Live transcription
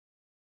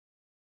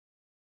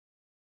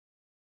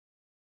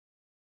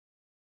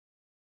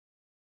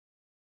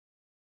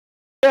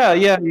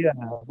Yeah.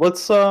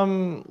 Let's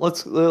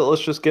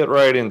just get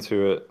right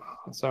into it.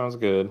 Sounds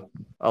good.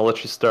 I'll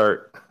let you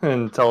start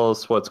and tell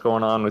us what's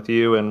going on with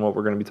you and what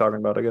we're going to be talking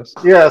about, I guess.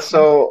 Yeah,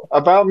 so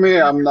about me,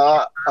 I'm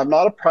not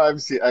a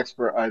privacy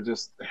expert. I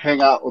just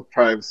hang out with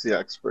privacy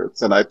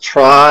experts and I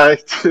try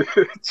to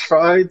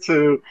try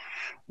to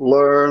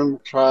learn,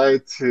 try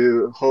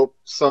to hope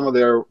some of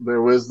their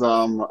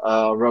wisdom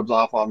rubs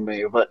off on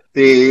me. But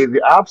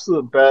the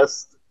absolute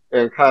best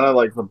and kind of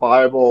like the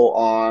Bible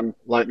on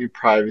lightning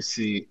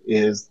privacy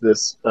is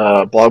this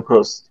blog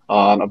post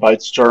on A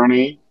Byte's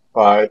Journey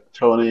by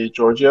Tony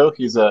Giorgio.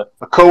 He's a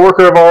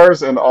coworker of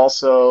ours and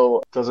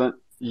also doesn't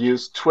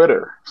use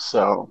Twitter.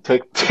 So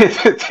take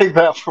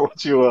that for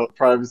what you will.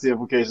 Privacy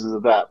implications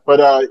of that.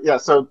 But yeah,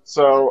 so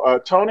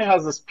Tony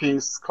has this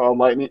piece called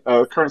 "Lightning: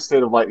 Current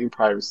State of Lightning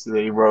Privacy"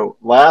 that he wrote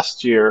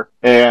last year,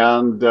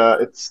 and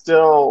it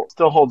still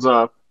holds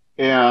up,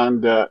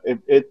 and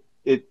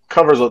it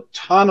covers a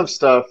ton of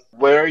stuff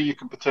where you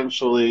could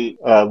potentially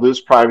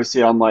lose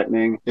privacy on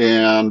Lightning,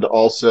 and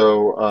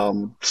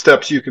also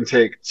steps you can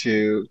take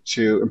to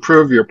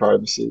improve your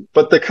privacy.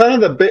 But the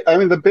kind of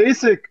the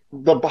basic,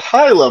 the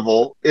high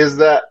level is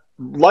that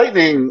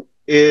Lightning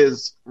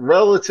is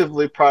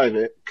relatively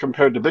private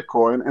compared to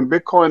Bitcoin, and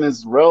Bitcoin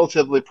is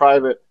relatively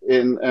private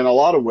in a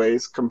lot of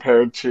ways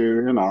compared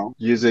to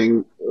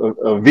using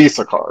a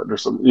Visa card or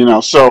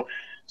something.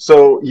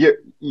 So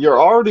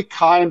you're already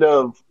kind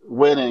of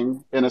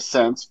winning in a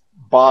sense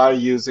by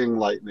using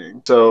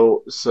Lightning.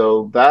 So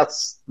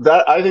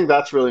that I think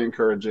that's really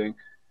encouraging.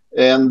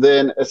 And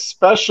then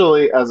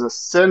especially as a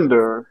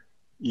sender,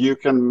 you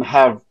can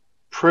have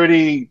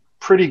pretty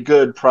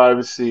good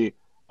privacy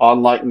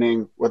on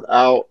Lightning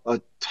without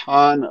a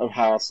ton of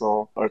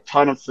hassle or a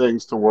ton of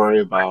things to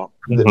worry about.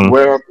 Hmm.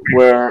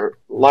 Where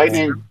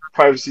Lightning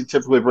privacy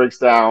typically breaks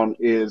down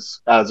is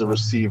as a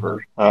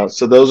receiver.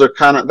 So those are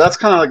that's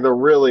kind of like the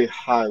really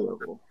high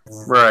level.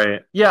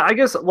 Right. Yeah, I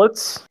guess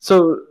let's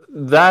so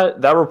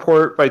that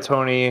report by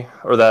Tony,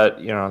 or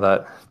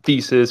that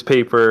thesis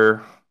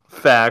paper,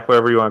 fact,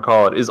 whatever you want to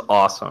call it, is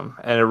awesome.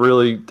 And it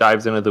really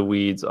dives into the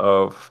weeds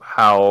of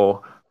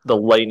how the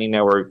Lightning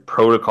Network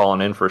protocol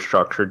and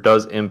infrastructure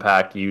does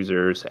impact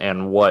users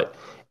and what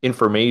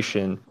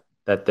information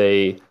that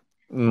they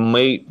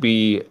might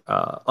be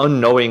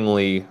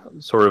unknowingly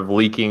sort of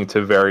leaking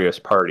to various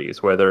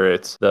parties, whether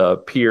it's the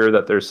peer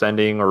that they're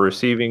sending or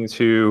receiving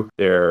to,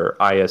 their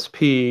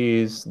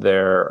ISPs,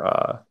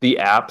 the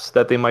apps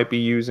that they might be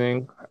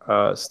using,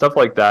 stuff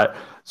like that.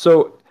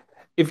 So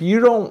if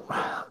you don't,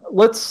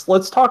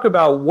 let's talk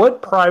about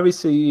what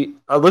privacy.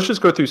 Let's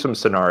just go through some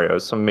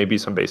scenarios, maybe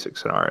some basic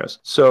scenarios.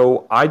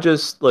 So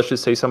let's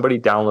just say somebody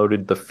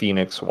downloaded the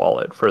Phoenix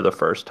wallet for the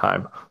first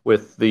time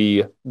with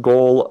the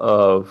goal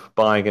of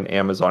buying an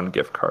Amazon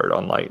gift card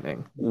on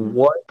Lightning.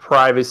 What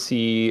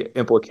privacy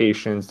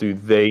implications do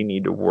they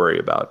need to worry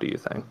about, do you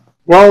think?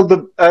 Well,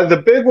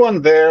 the big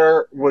one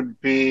there would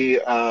be,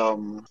 I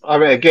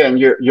mean, again,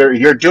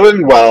 you're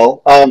doing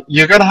well.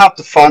 You're going to have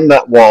to fund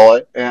that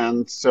wallet,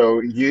 and so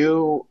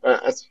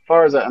as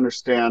far as I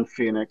understand,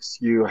 Phoenix,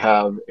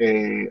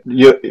 when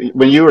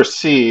you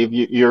receive,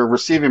 you're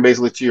receiving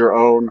basically to your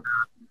own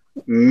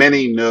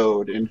mini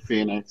node in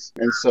Phoenix,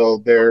 and so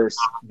there's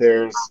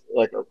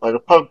like a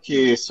pub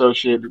key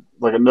associated,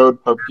 like a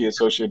node pub key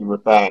associated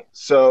with that.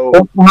 So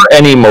Or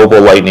any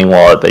mobile Lightning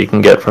wallet that you can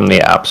get from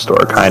the App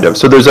Store, kind of.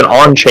 So there's an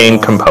on-chain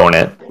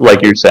component,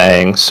 like you're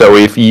saying. So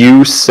if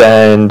you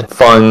send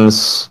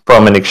funds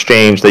from an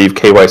exchange that you've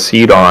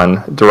KYC'd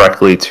on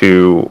directly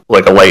to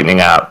like a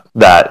Lightning app,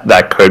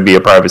 that could be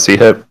a privacy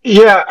hit.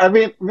 yeah, I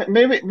mean,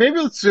 maybe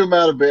let's zoom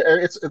out a bit.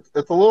 It's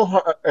a little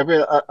hard. I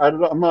mean, I don't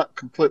know, I'm not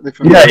completely Yeah,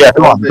 familiar yeah. with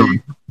Go on. Go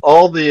on.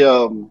 all the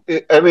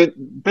I mean,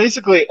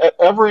 basically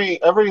every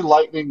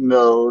Lightning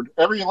node,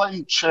 every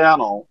Lightning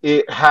channel,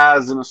 it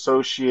has an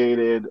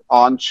associated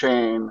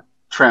on-chain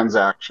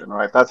transaction,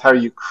 right? That's how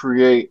you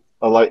create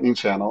a Lightning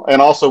channel. And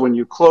also when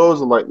you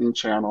close a Lightning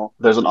channel,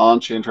 there's an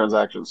on-chain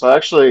transaction. So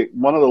actually,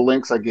 one of the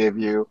links I gave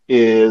you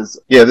is,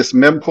 yeah, this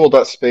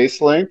mempool.space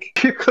link.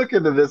 You click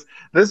into this.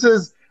 This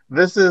is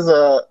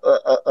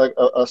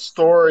a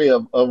story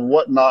of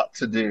what not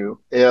to do.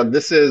 And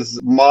this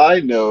is my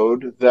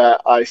node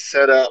that I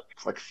set up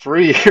like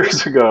 3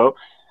 years ago.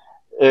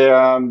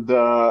 And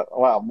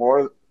wow,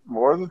 more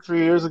than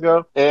 3 years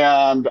ago.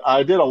 And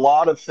I did a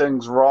lot of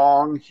things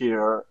wrong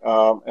here.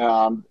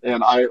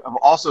 And I have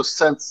also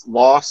since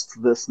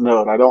lost this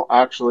node. I don't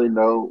actually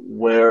know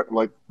where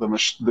like the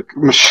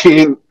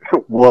machine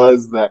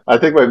was that I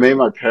think maybe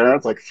my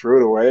parents like threw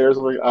it away or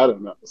something. I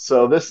don't know.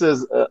 So this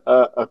is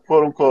a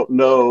quote unquote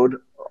node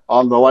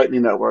on the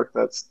Lightning Network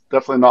that's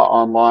definitely not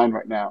online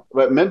right now.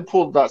 But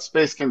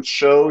mempool.space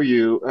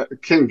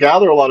can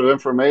gather a lot of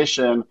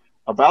information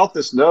about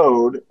this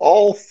node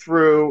all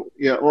through,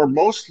 or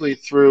mostly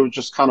through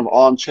just kind of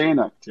on-chain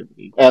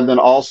activity. And then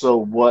also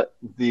what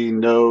the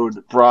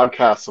node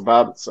broadcasts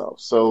about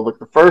itself. So like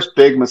the first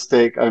big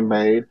mistake I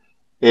made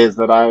is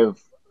that I've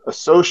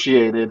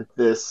associated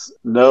this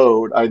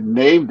node. I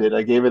named it.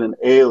 I gave it an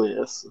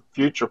alias,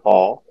 future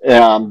Paul,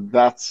 and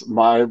that's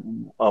my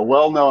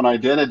well-known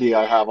identity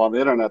I have on the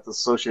internet that's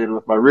associated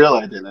with my real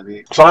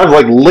identity. So I've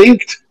like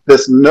linked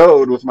this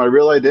node with my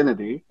real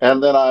identity,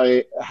 and then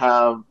I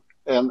have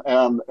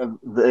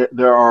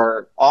there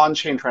are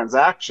on-chain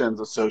transactions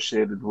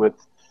associated with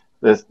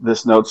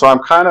this node. So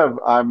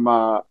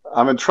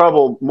I'm in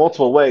trouble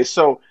multiple ways.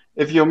 So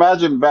if you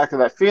imagine back to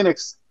that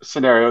Phoenix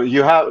scenario,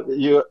 you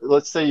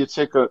let's say you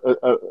take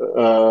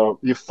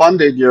you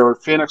funded your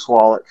Phoenix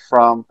wallet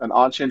from an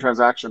on-chain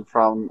transaction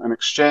from an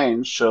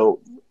exchange. So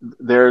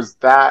there's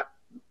that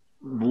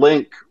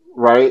link,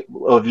 right,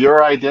 of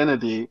your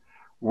identity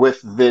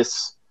with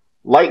this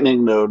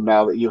Lightning node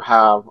now that you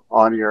have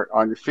on your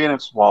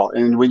Phoenix wallet.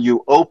 And when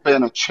you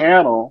open a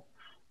channel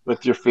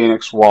with your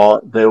Phoenix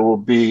wallet, there will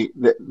be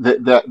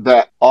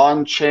that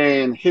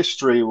on-chain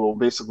history will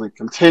basically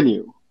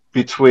continue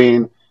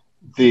between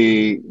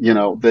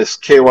this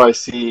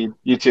KYC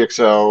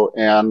UTXO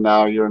and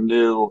now your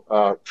new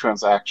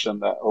transaction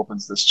that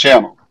opens this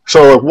channel.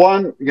 So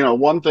one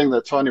thing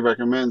that Tony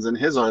recommends in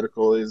his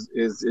article is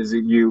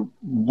that you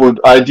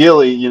would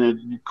ideally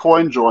you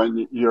coin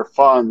join your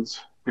funds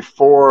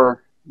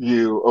before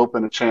you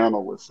open a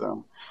channel with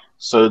them,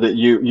 so that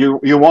you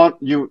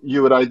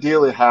would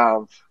ideally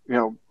have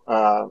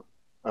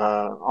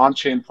on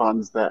chain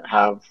funds that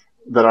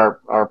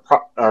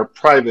are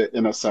private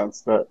in a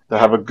sense, that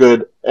have a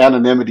good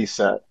anonymity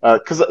set,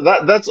 because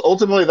that's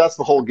ultimately that's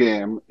the whole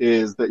game,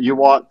 is that you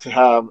want to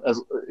have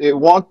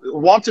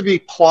want to be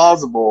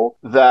plausible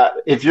that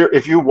if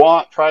you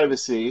want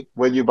privacy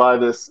when you buy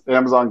this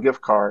Amazon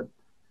gift card,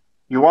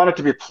 you want it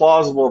to be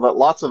plausible that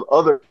lots of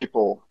other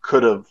people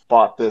could have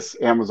bought this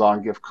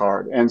Amazon gift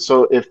card. And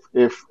so if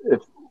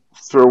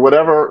through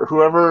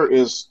whoever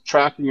is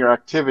tracking your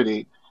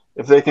activity,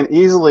 if they can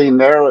easily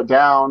narrow it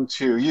down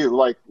to you,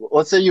 like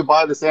let's say you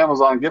buy this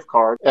Amazon gift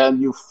card and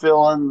you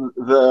fill in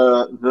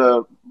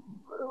the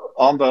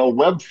on the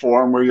web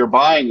form where you're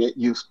buying it,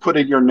 you put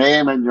in your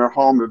name and your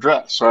home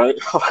address, right?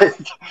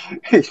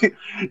 Like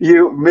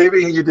you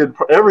maybe you did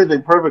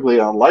everything perfectly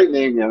on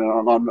Lightning and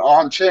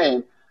on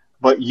chain,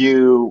 but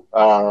you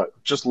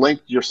just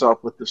linked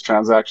yourself with this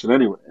transaction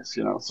anyways,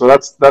 So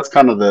that's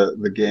kind of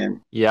the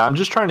game. Yeah, I'm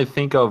just trying to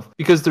think of,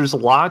 because there's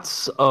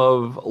lots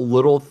of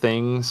little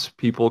things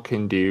people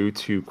can do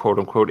to quote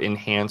unquote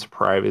enhance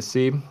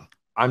privacy.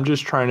 I'm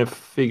just trying to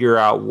figure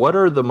out what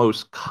are the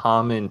most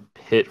common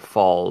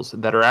pitfalls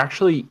that are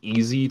actually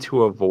easy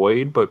to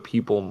avoid, but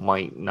people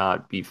might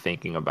not be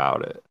thinking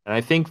about it. And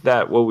I think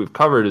that what we've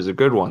covered is a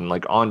good one.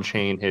 Like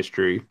on-chain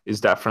history is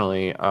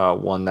definitely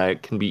one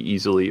that can be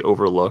easily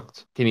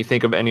overlooked. Can you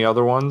think of any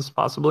other ones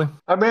possibly?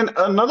 I mean,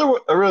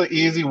 a really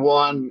easy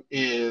one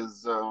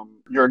is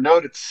your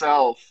node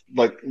itself.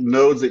 Like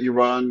nodes that you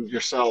run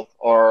yourself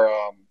are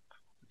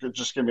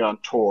just going to be on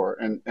Tor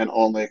and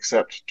only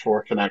accept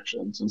Tor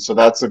connections. And so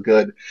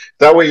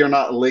that way you're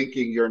not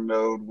linking your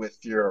node with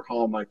your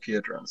home IP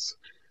address.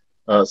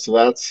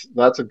 So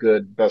that's a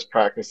good best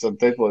practice. And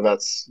thankfully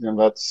that's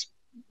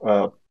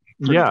uh,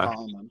 pretty Yeah,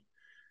 common.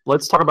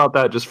 let's talk about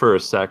that just for a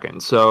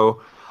second.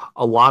 So,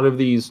 a lot of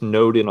these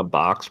node in a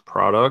box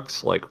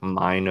products like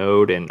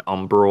MyNode and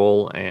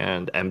Umbrel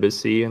and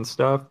Embassy and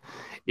stuff,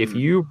 if Mm.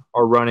 you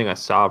are running a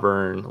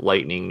sovereign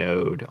Lightning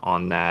node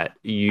on that,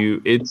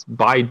 it's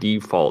by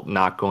default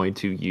not going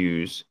to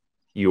use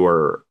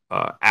your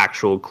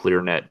actual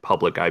ClearNet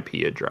public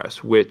IP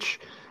address, which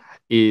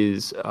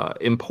is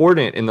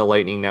important in the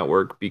Lightning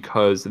Network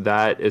because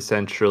that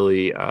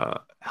essentially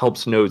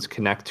helps nodes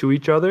connect to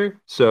each other.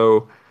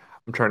 So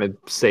I'm trying to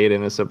say it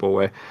in a simple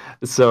way.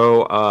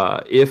 So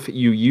if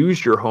you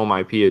use your home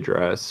IP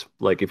address,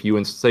 like if you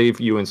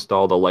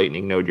installed a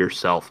Lightning node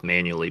yourself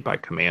manually by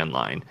command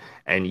line,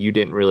 and you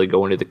didn't really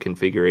go into the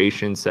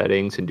configuration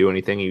settings and do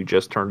anything, you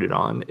just turned it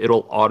on,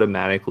 it'll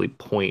automatically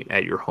point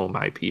at your home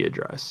IP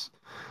address.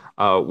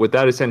 What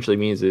that essentially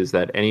means is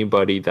that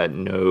anybody that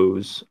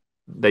knows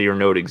that your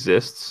node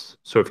exists,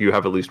 so if you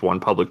have at least one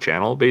public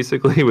channel,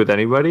 basically with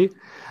anybody,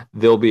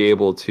 they'll be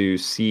able to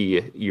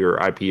see your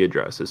IP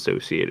address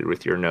associated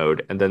with your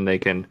node, and then they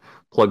can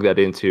plug that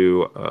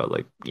into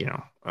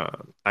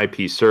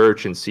IP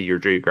search and see your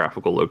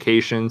geographical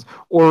locations.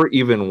 Or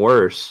even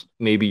worse,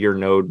 maybe your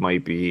node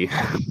might be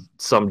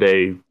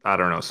someday, I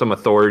don't know, some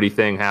authority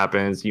thing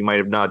happens. You might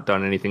have not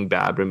done anything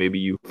bad, but maybe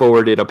you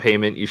forwarded a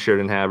payment you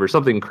shouldn't have, or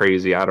something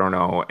crazy. I don't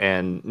know.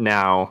 And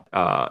now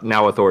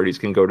authorities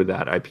can go to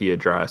that IP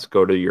address,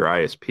 go to your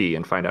ISP,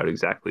 and find out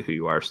exactly who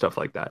you are, stuff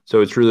like that.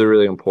 So it's really,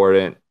 really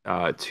important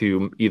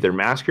to either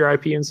mask your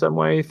IP in some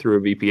way through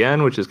a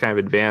VPN, which is kind of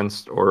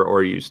advanced,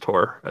 or use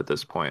Tor at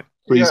this point.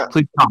 Please, Yeah.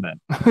 please comment.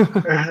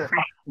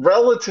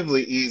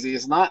 Relatively easy.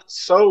 It's not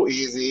so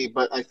easy,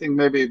 but I think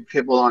maybe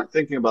people aren't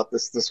thinking about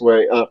this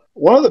way.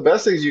 One of the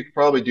best things you could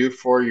probably do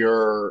for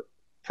your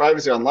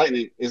privacy on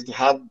Lightning is to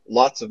have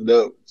lots of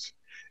nodes,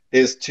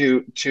 is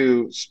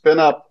to spin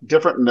up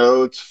different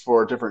nodes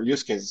for different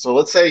use cases. So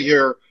let's say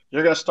you're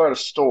going to start a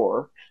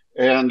store,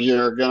 and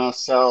you're gonna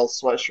sell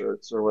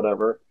sweatshirts or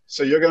whatever.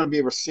 So you're gonna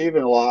be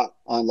receiving a lot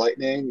on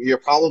Lightning. You're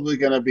probably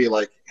gonna be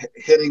like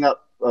hitting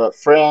up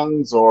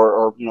friends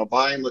or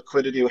buying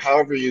liquidity,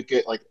 however you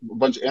get like a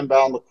bunch of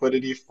inbound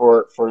liquidity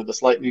for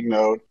this Lightning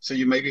node. So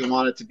you maybe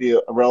want it to be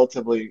a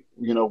relatively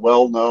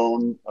well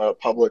known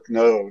public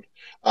node,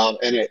 and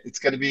it's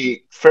going to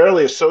be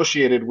fairly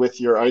associated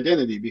with your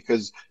identity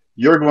because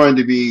you're going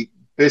to be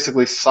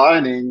basically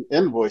signing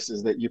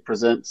invoices that you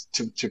present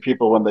to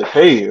people when they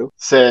pay you,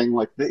 saying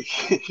like,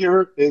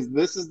 here is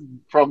this is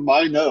from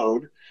my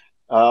node,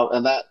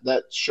 and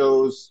that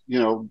shows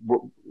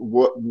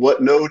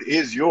what node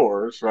is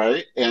yours,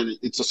 right? And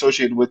it's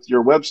associated with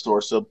your web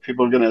store, so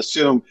people are going to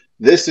assume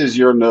this is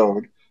your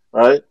node,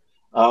 right?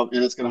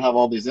 And it's going to have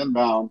all these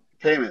inbound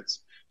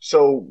payments.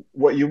 So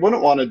what you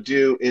wouldn't want to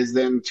do is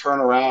then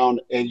turn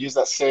around and use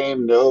that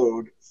same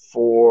node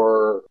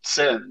for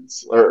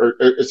sins or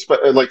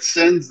like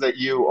sins that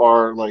you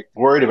are like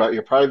worried about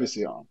your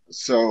privacy on.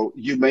 So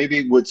you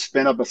maybe would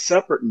spin up a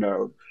separate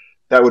node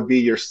that would be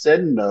your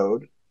send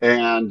node,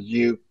 and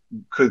you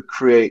could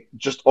create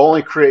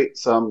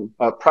some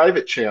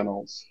private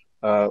channels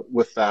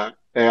with that.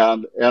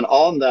 And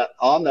on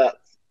that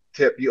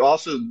tip, you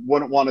also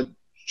wouldn't want to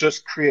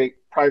just create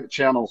private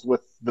channels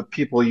with the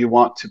people you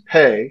want to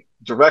pay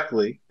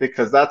directly,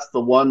 because that's the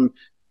one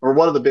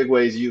of the big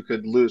ways you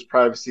could lose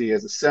privacy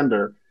as a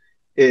sender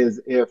is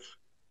if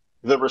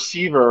the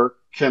receiver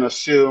can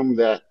assume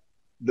that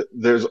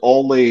there's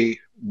only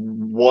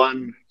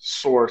one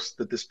source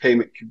that this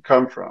payment can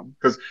come from,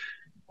 because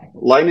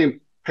Lightning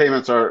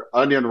payments are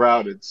onion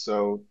routed,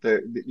 so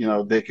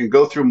they can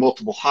go through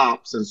multiple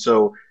hops, and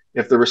so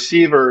if the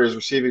receiver is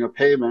receiving a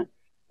payment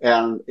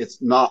and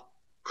it's not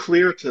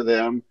clear to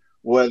them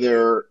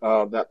whether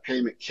that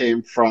payment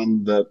came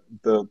from the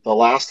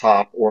last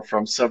hop or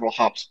from several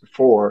hops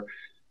before,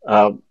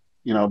 uh,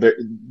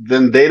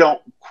 then they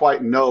don't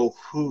quite know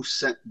who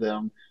sent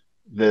them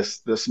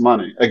this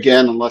money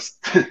again, unless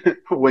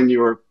when you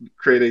were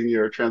creating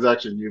your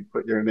transaction you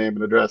put your name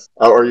and address,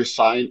 or you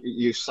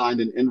signed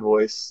an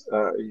invoice,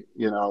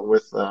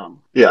 with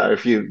yeah,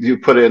 if you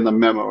put it in the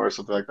memo or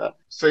something like that.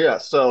 So yeah,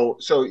 so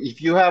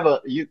if you have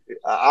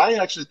I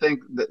actually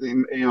think that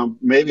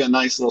maybe a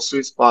nice little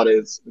sweet spot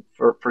is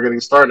for getting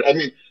started. I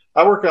mean,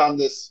 I work on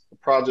this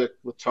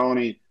project with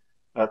Tony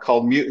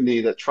called Mutiny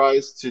that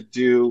tries to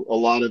do a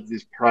lot of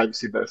these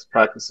privacy best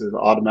practices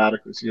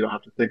automatically, so you don't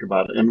have to think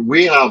about it. And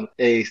we have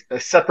a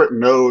separate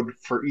node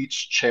for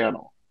each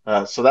channel.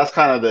 So that's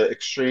kind of the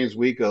extremes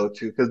we go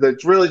to, because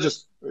it's really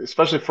just,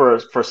 especially for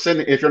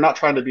sending, if you're not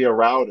trying to be a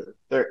router,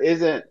 there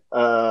isn't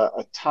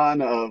a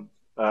ton of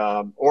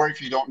or if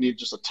you don't need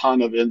just a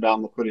ton of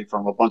inbound liquidity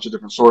from a bunch of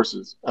different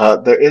sources,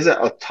 there isn't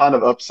a ton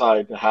of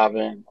upside to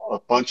having a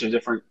bunch of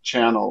different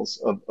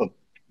channels of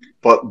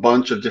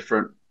bunch of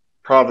different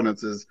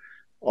provenances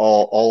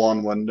all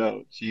on one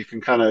node. So you can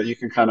kind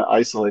of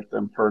isolate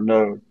them per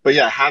node. But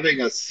yeah,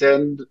 having a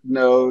send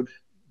node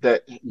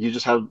that you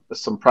just have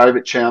some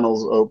private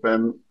channels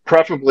open,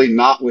 preferably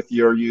not with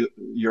your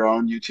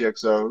own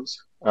UTXOs.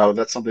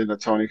 That's something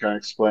that Tony kind of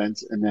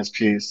explains in this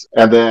piece.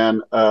 And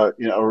then a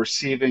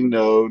receiving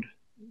node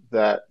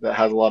that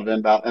has a lot of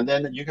inbound, and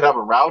then you could have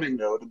a routing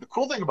node. And the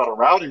cool thing about a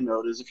routing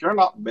node is if you're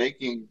not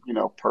making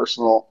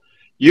personal,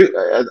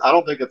 I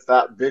don't think it's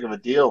that big of a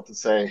deal to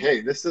say,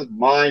 hey, this is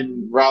my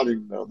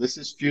routing node, this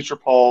is Future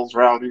Paul's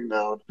routing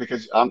node,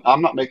 because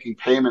I'm not making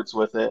payments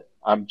with it.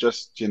 I'm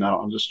just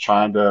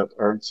trying to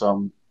earn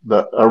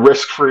a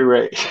risk-free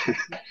rate.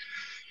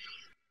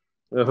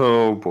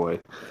 Oh boy.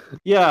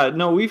 Yeah,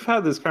 no, we've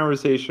had this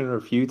conversation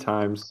a few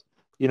times.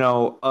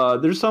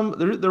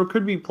 There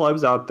could be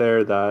plebs out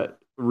there that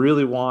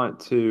really want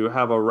to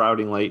have a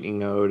routing lightning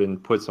node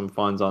and put some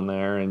funds on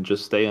there and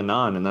just stay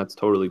anon, and that's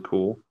totally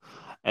cool.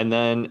 And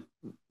then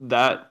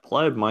that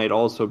pleb might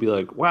also be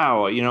like,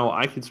 wow,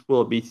 I could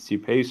spool a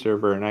BTC Pay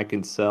server and I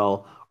can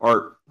sell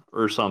art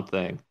or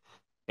something.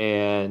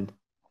 And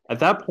at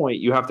that point,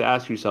 you have to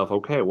ask yourself,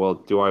 okay, well,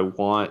 do I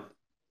want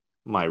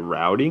my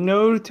routing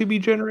node to be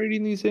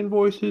generating these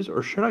invoices,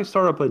 or should I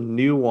start up a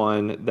new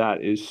one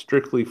that is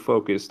strictly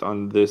focused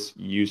on this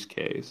use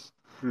case?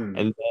 Hmm.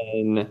 And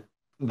then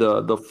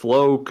the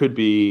flow could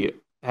be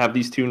have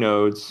these two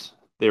nodes,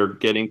 they're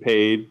getting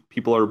paid,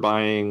 people are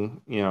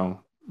buying,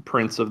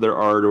 prints of their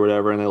art or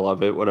whatever, and they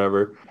love it,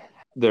 whatever.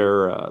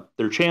 Their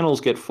channels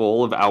get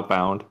full of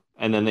outbound,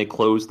 and then they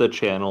close the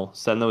channel,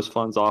 send those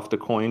funds off to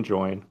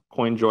CoinJoin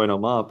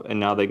them up, and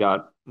now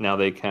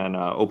they can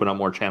open up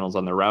more channels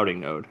on their routing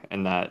node,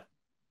 and that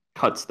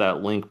cuts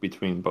that link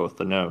between both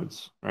the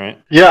nodes,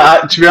 right?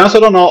 Yeah, to be honest, I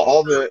don't know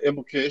all the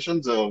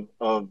implications of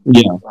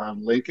Yeah.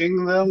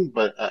 linking them,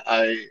 but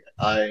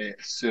I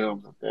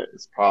assume that that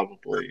is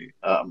probably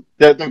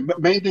the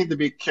main thing to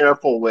be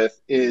careful with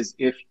is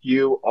if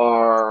you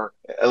are,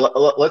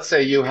 let's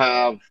say you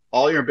have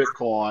all your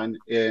Bitcoin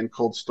in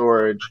cold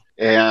storage,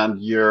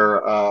 and you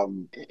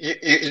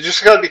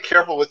just got to be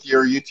careful with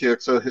your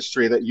UTXO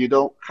history that you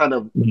don't kind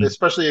of, Mhm.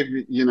 especially if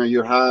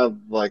you have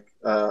like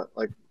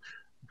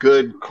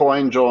good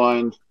coin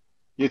joined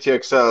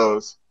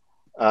UTXOs,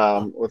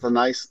 with a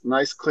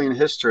nice clean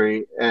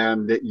history,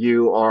 and that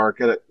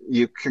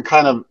you can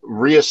kind of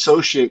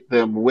reassociate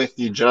them with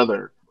each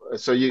other.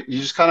 So you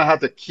just kind of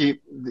have to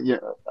keep, and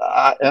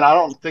I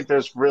don't think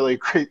there's really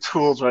great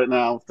tools right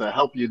now to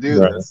help you do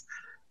Right. this,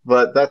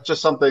 but that's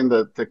just something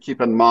to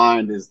keep in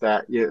mind, is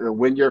that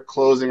when you're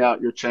closing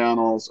out your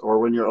channels or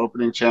when you're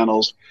opening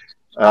channels,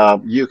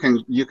 you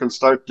can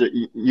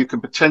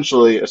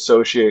potentially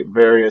associate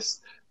various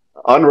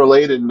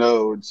unrelated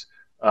nodes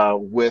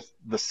with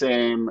the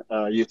same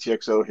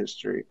UTXO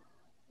history,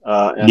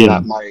 and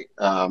Yeah.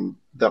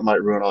 that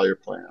might ruin all your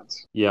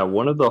plans. Yeah,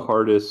 one of the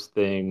hardest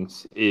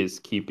things is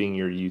keeping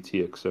your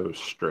UTXO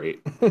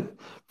straight,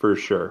 for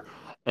sure.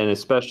 And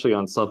especially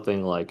on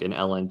something like an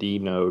LND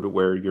node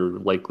where you're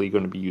likely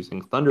going to be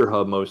using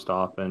ThunderHub most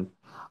often,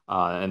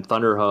 and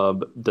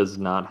ThunderHub does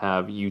not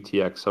have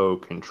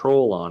UTXO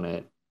control on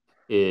it.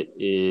 It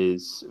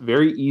is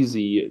very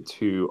easy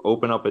to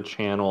open up a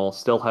channel,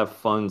 still have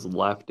funds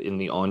left in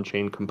the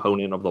on-chain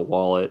component of the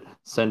wallet,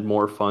 send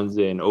more funds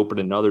in, open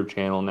another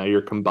channel. Now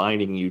you're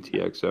combining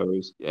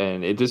UTXOs,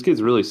 and it just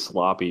gets really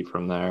sloppy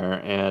from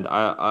there. And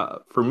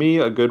for me,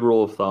 a good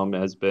rule of thumb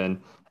has been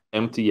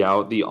empty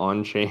out the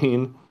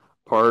on-chain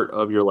part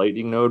of your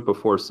Lightning node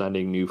before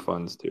sending new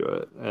funds to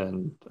it.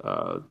 And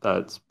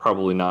that's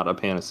probably not a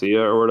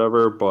panacea or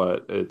whatever,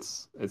 but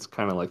it's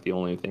kind of like the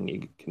only thing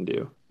you can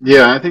do.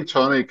 Yeah, I think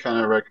Tony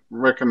kind of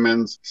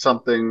recommends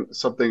something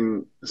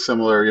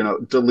similar.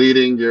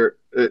 Deleting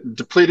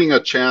depleting a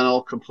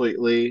channel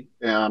completely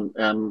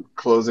and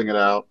closing it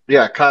out.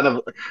 Yeah, kind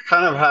of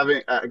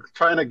having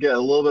trying to get a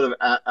little bit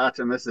of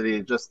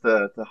atomicity just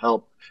to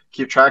help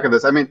keep track of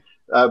this. I mean,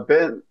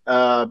 Ben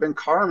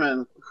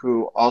Carmen,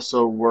 who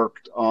also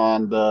worked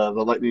on the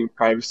Lightning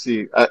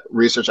privacy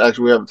research.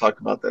 Actually, we haven't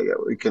talked about that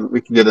yet. We can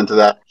get into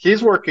that.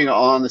 He's working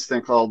on this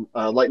thing called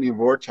Lightning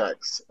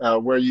Vortex,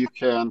 where you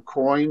can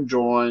coin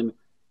join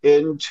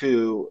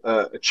into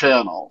a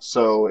channel.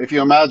 So if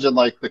you imagine,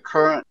 like, the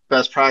current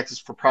best practice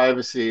for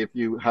privacy, if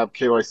you have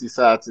KYC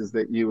sats, is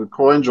that you would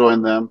coin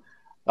join them.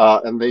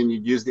 And then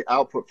you'd use the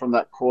output from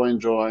that coin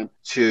join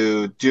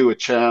to do a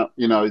channel.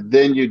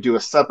 Then you do a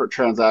separate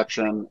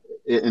transaction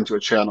into a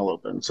channel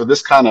open. So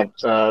this kind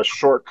of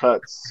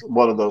shortcuts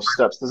one of those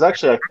steps. There's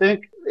actually, I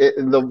think,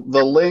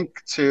 the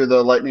link to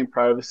the Lightning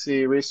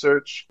privacy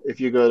research. If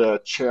you go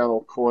to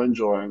channel coin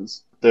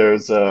joins,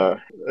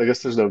 I guess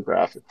there's no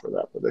graphic for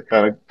that, but it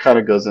kind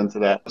of goes into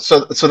that.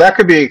 So that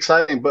could be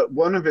exciting. But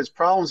one of his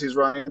problems he's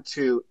running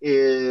into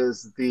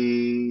is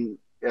the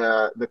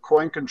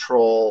coin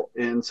control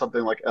in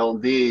something like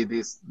LND.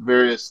 These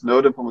various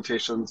node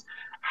implementations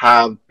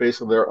have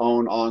basically their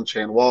own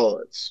on-chain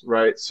wallets,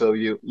 right? So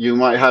you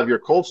might have your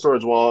cold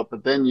storage wallet,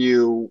 but then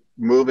you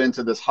move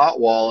into this hot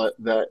wallet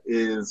that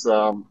is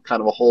kind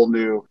of a whole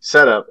new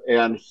setup.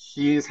 And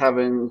he's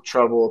having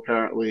trouble,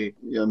 apparently,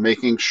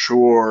 making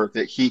sure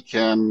that he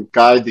can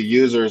guide the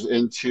users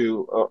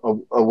into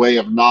a way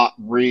of not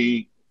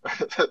relinking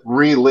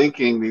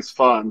these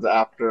funds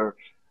after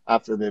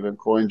they've been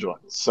coin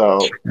joined.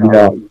 So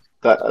Yeah.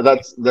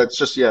 that's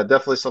just, yeah,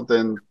 definitely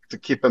something to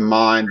keep in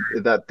mind,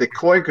 that the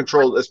coin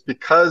control is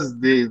because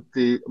the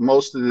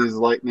most of these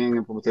Lightning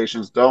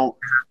implementations don't,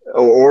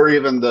 or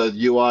even the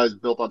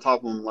UIs built on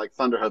top of them like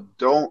ThunderHub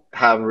don't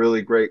have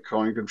really great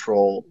coin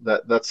control.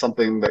 That's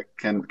something that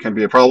can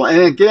be a problem.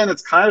 And again,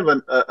 it's kind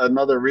of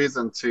another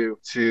reason to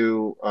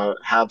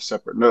have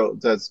separate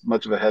nodes, as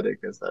much of a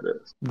headache as that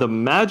is. The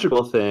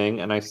magical thing,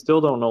 and I still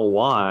don't know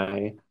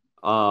why,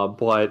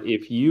 but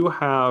if you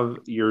have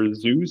your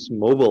Zeus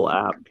mobile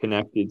app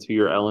connected to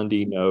your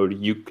LND node,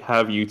 you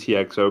have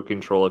UTXO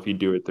control if you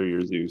do it through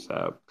your Zeus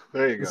app.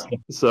 There you go.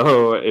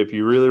 So if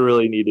you really,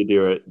 really need to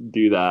do it,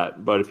 do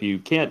that. But if you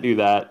can't do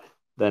that,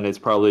 then it's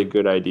probably a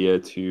good idea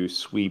to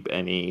sweep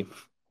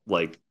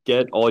like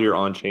get all your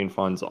on-chain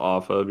funds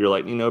off of your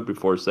Lightning node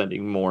before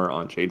sending more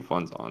on-chain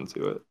funds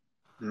onto it.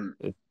 Hmm.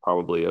 It's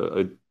probably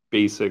a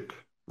basic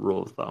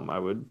rule of thumb I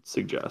would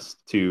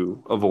suggest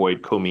to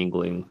avoid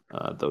commingling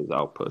those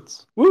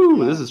outputs.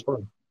 Woo, this Yeah. is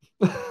fun.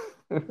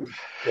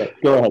 Yeah,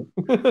 go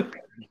ahead.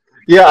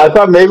 Yeah, I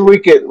thought maybe we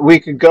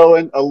could go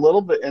in a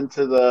little bit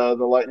into the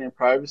Lightning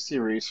privacy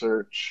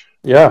research.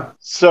 Yeah.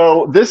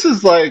 So this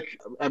is like,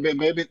 I mean,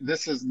 maybe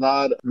this is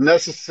not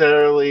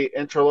necessarily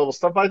intro level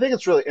stuff, but I think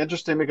it's really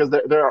interesting because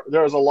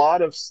there's a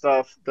lot of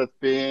stuff that's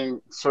being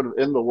sort of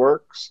in the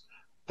works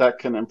that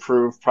can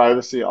improve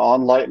privacy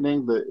on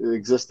Lightning, the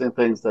existing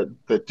things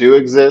that do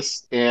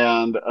exist,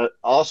 and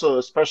also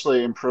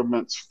especially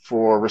improvements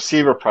for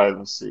receiver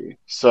privacy.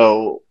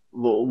 So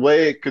the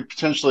way it could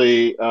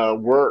potentially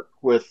work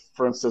with,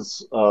 for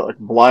instance, like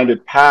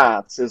blinded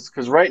paths, is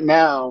because right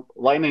now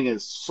Lightning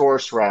is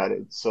source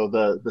routed. So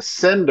the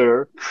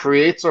sender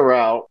creates a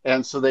route,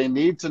 and so they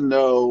need to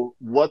know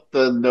what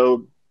the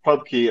node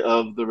pub key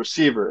of the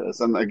receiver is.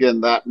 And again,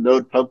 that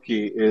node pub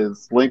key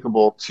is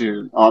linkable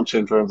to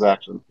on-chain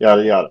transaction,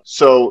 yada, yada.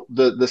 So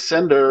the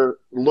sender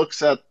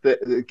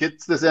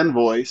gets this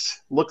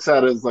invoice, looks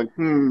at it as like,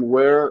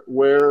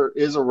 where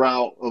is a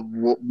route of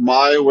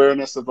my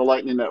awareness of the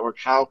Lightning Network?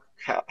 How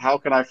how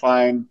can I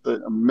find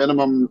the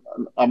minimum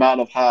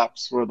amount of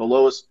hops or the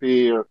lowest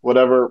fee or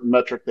whatever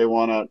metric they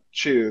want to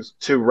choose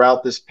to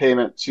route this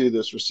payment to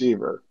this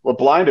receiver. What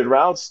blinded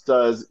routes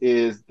does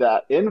is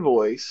that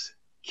invoice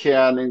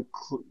can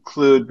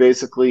include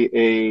basically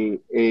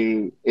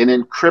an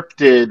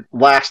encrypted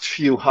last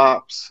few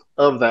hops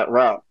of that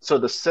route. So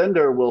the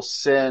sender will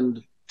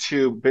send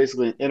to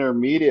basically an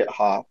intermediate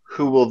hop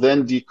who will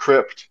then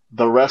decrypt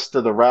the rest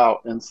of the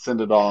route and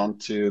send it on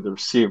to the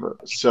receiver.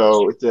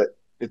 So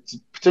it's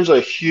potentially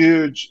a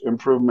huge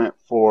improvement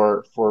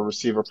for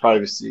receiver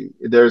privacy.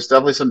 There's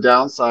definitely some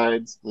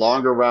downsides.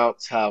 Longer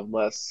routes have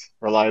less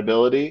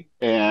reliability,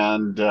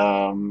 and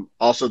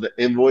also the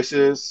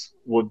invoices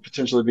would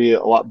potentially be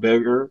a lot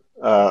bigger.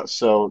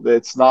 So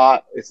it's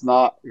not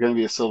going to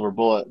be a silver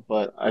bullet,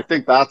 but I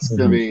think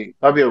that'd be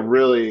a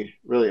really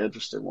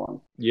interesting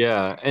one.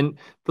 Yeah, and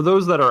for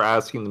those that are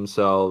asking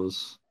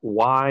themselves,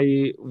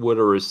 why would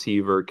a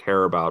receiver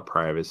care about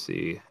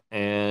privacy?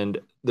 And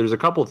there's a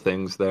couple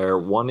things there.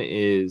 One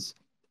is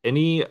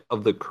any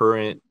of the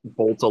current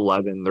Bolt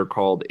 11, they're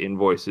called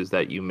invoices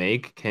that you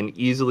make, can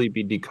easily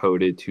be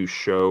decoded to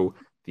show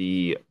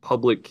the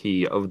public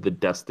key of the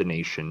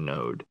destination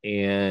node.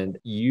 And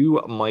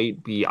you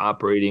might be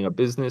operating a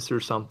business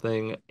or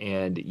something,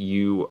 and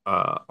you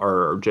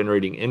are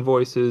generating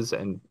invoices,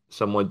 and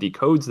someone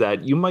decodes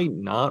that. You might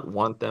not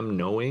want them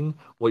knowing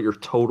what your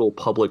total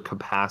public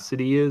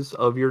capacity is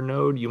of your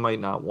node. You might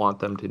not want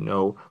them to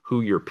know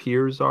who your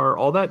peers are.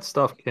 All that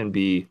stuff can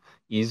be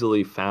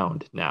easily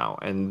found now.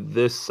 And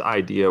this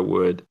idea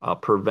would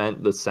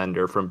prevent the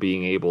sender from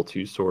being able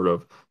to sort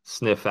of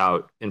sniff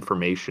out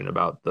information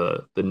about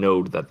the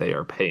node that they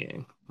are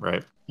paying,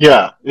 right?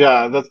 Yeah,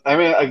 yeah. That's. I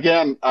mean,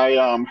 again,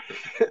 that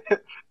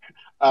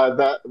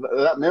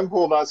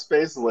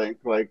mempool.space link,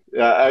 like,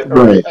 Right.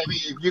 I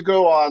mean, if you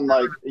go on,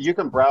 like, you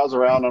can browse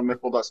around on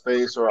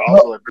mempool.space or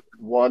also like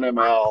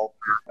 1ML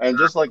and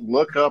just like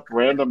look up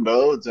random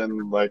nodes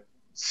and like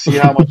see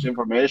how much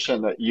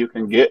information that you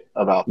can get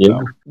about Yeah.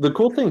 them. The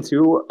cool thing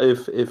too,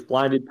 if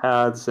blinded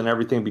paths and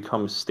everything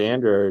becomes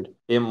standard,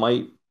 it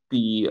might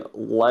be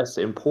less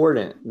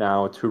important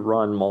now to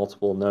run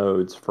multiple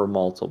nodes for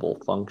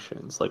multiple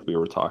functions, like we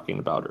were talking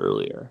about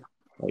earlier.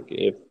 Like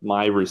if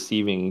my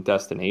receiving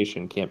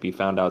destination can't be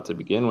found out to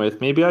begin with,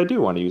 maybe I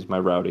do want to use my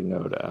routing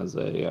node as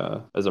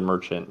a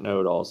merchant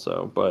node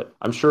also. But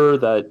I'm sure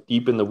that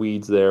deep in the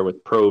weeds there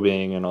with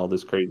probing and all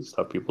this crazy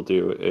stuff people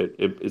do,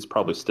 it is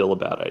probably still a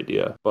bad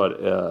idea.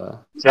 But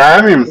Yeah, I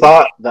haven't even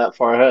thought that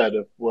far ahead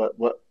of what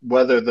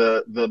whether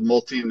the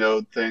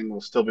multi-node thing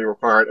will still be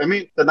required. I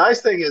mean, the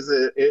nice thing is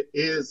that it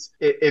is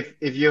if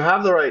you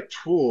have the right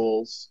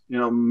tools,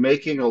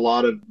 making a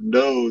lot of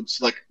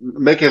nodes, like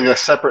making a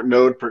separate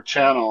node per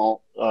channel,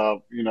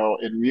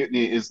 in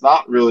Mutiny is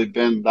not really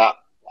been that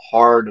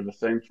hard of a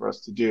thing for us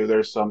to do.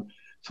 There's some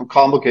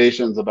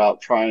complications about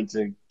trying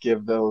to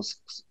give those,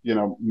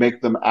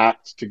 make them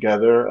act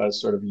together as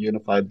sort of a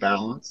unified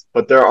balance.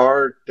 But there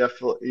are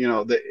definitely,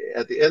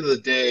 at the end of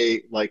the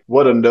day, like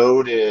what a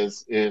node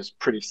is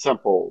pretty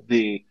simple.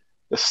 The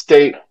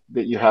state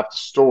that you have to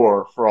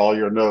store for all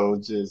your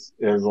nodes is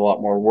a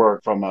lot more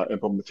work from an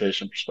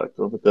implementation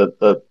perspective.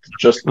 But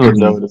just the Mhm.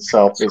 node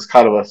itself is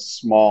kind of a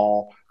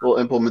small little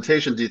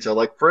implementation detail.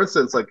 Like for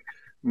instance, like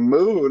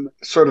Moon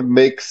sort of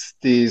makes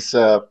these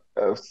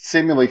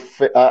seemingly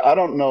I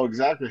don't know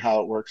exactly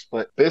how it works,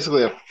 but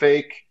basically a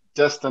fake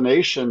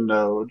destination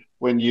node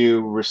when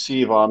you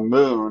receive on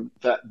Moon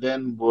that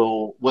then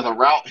will with a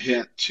route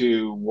hint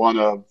to one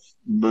of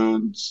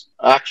Moon's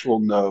actual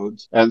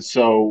nodes, and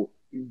so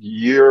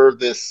you're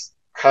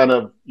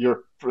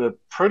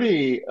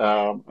pretty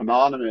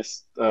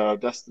anonymous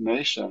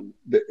destination.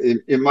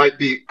 It might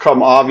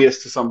become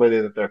obvious to somebody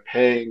that they're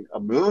paying a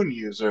Moon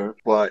user,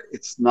 but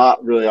it's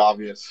not really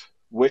obvious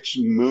which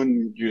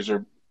Moon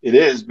user it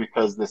is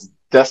because this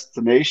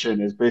destination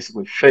is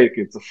basically fake.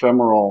 It's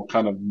ephemeral,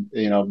 kind of,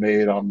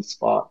 made on the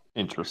spot.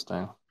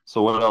 Interesting.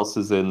 So what else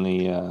is in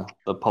the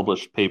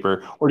published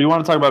paper? Or do you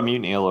want to talk about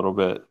mutiny a little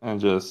bit and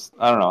just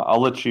I don't know,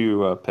 I'll let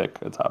you pick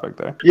a topic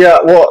there. Yeah,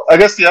 well, I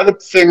guess the other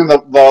thing in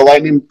the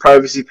Lightning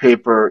privacy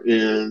paper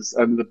is,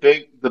 and the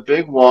big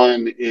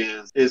one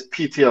is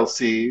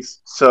PTLCs.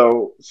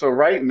 So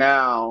right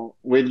now,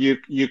 when you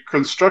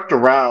construct a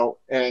route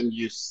and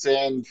you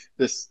send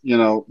this,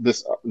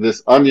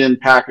 this onion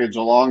package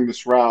along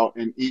this route,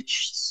 and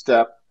each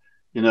step,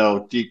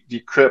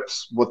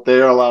 decrypts what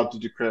they are allowed to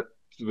decrypt,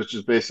 which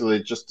is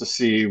basically just to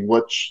see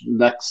which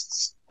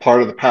next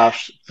part of the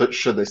path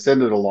should they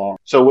send it along.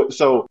 So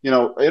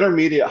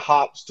intermediate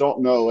hops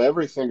don't know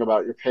everything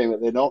about your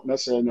payment. They don't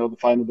necessarily know the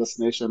final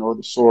destination or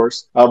the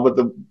source. But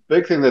the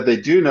big thing that they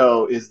do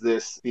know is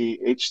the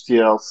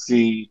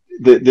HTLC.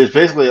 There's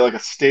basically like a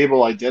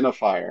stable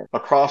identifier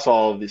across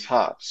all of these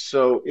hops.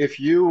 So if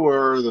you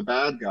were the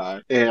bad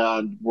guy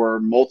and were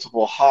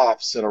multiple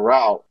hops in a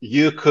route,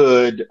 you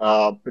could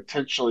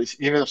potentially,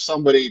 even if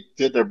somebody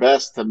did their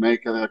best to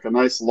make like a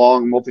nice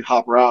long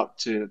multi-hop route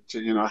to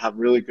have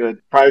really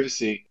good privacy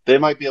privacy, they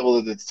might be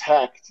able to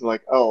detect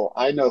like, oh,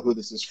 I know who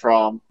this is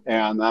from,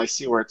 and I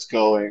see where it's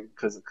going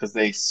because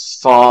they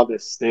saw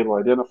this stable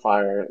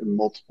identifier in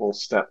multiple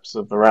steps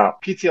of the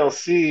route.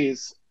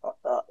 PTLCs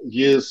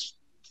use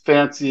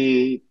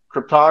fancy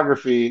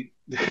cryptography.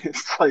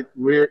 It's like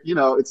weird,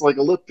 it's like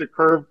elliptic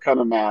curve kind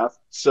of math.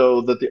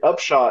 So that the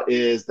upshot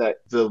is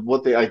that the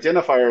what the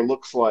identifier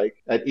looks like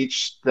at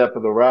each step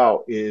of the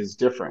route is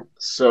different.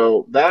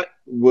 So that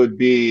would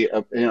be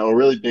a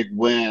really big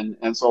win.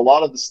 And so a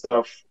lot of the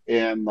stuff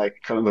in like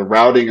kind of the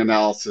routing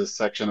analysis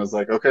section is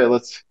like, okay,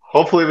 let's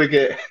hopefully we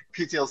get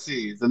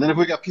PTLCs. And then if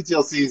we got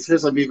PTLCs,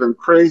 here's some even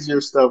crazier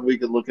stuff we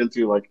could look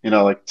into, like,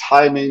 like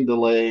timing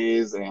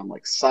delays and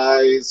like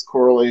size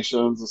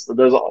correlations.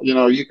 There's,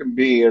 you can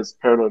be as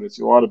paranoid as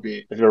you want to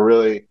be if you're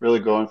really, really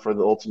going for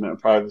the ultimate in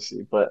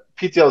privacy. But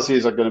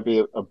PTLCs are going to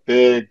be a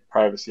big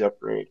privacy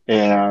upgrade.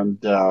 And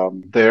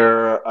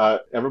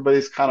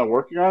everybody's kind of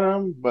working on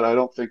them, but I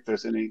don't think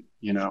there's any,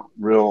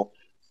 real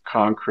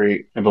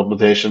concrete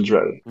implementations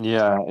ready.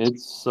 Yeah,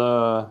 it's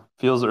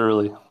feels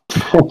early.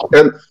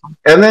 And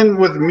and then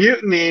with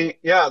mutiny,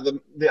 yeah,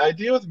 the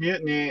idea with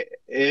mutiny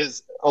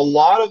is a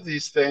lot of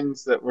these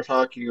things that we're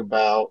talking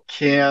about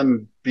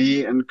can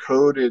be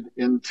encoded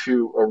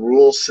into a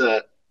rule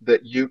set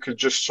that you could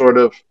just sort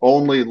of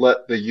only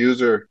let the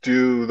user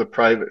do the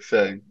private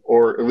thing,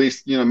 or at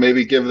least,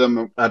 maybe give them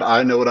an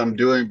I know what I'm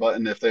doing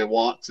button if they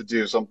want to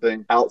do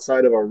something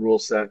outside of our rule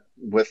set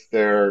with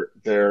their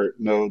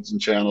nodes and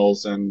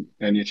channels and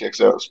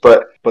UTXOs.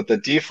 But the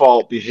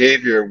default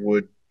behavior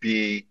would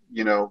be,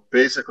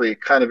 basically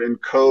kind of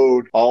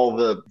encode all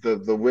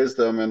the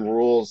wisdom and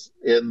rules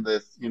in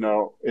this,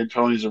 in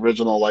Tony's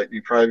original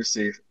Lightning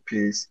privacy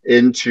piece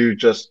into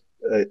just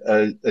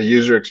a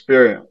user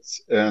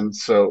experience. And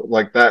so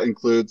like that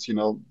includes,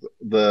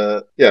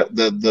 the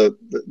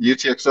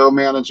UTXO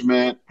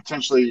management,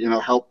 potentially,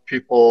 help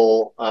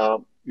people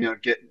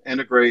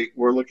integrate.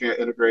 We're looking at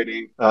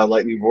integrating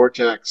Lightning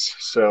Vortex,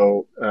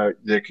 so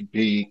there could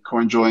be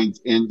coin joins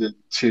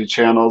into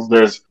channels.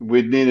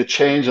 We'd need a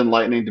change in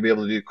Lightning to be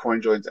able to do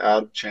coin joins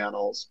out of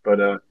channels, but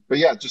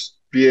yeah, just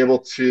be able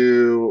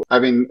to. I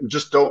mean,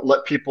 just don't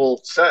let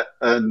people set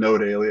a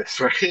node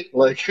alias, right?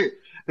 Like,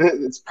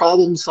 it's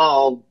problem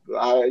solved.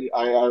 I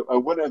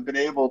wouldn't have been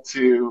able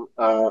to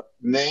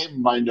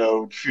name my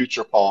node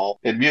Future Paul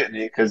in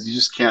Mutiny because you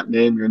just can't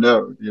name your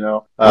node,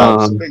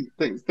 So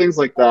things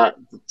like that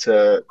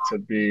to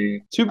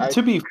be.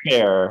 To be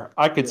fair,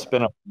 I could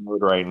spin up a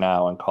node right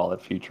now and call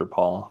it Future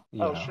Paul.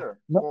 Oh, sure.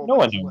 No, Well, no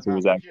one that's knows what who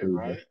is happened here,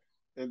 actually right?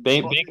 In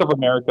Bank of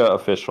America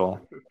official.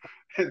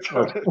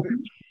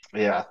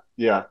 Yeah,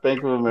 yeah.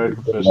 Bank of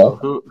America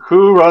official.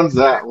 Who runs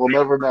that? We'll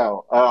never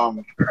know.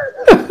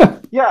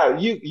 Yeah,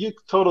 you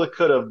totally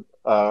could have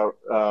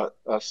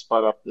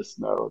spun up this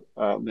node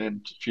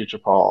named Future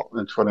Paul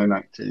in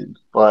 2019,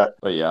 but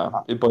But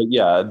yeah,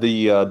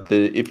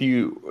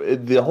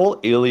 the whole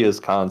alias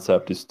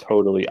concept is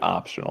totally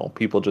optional.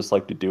 People just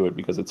like to do it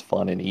because it's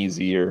fun and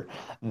easier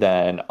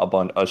than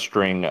a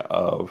string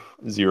of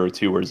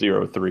 02 or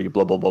 03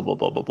 blah blah blah blah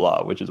blah blah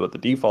blah, which is what the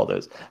default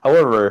is.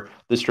 However,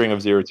 the string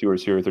of 02 or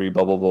 03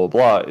 blah blah blah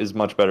blah is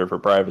much better for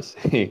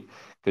privacy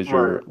because right.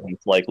 you're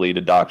less likely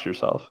to dox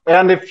yourself.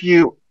 And if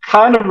you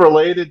kind of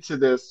related to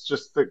this,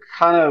 just to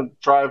kind of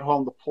drive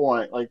home the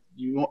point, like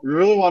you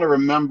really want to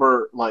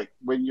remember, like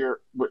when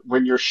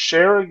you're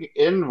sharing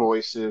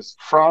invoices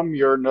from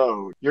your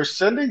node, you're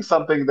sending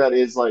something that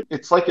is like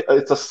it's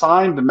a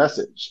signed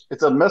message.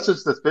 It's a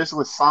message that's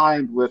basically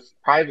signed with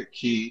private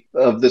key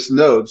of this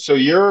node. So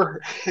you're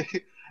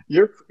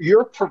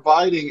you're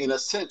providing, in a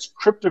sense,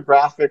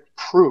 cryptographic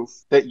proof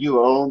that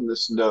you own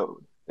this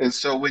node. And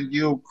so when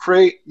you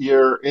create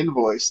your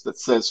invoice that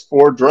says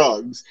for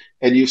drugs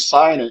and you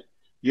sign it,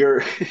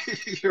 you're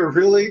you're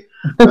really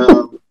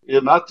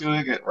you're not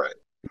doing it right.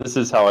 This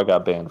is how I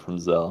got banned from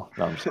Zelle.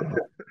 No, I'm just kidding.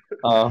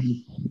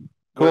 Um,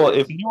 But cool.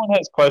 yeah, If anyone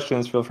has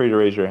questions, feel free to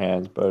raise your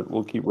hands, but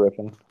we'll keep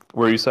riffing.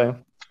 What are you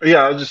saying?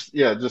 just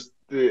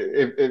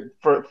if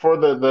for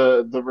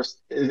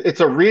it's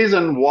a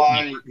reason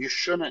why you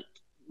shouldn't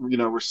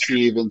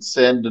receive and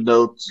send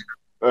notes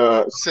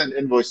send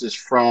invoices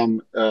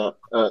from a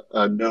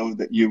node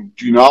that you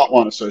do not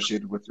want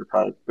associated with your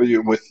product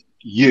with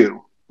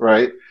you,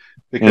 right?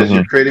 Because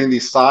you're Hmm. creating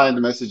these signed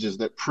messages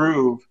that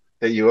prove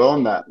that you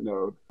own that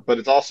node. But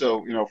it's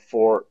also,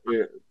 for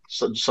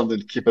something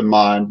to keep in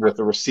mind with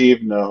the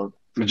received node.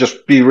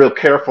 Just be real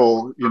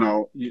careful,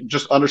 you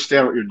just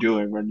understand what you're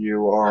doing when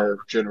you are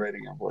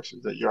generating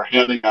invoices, that you're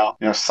handing out,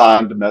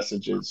 signed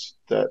messages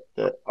that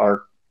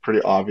are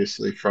pretty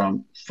obviously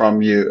from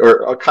you,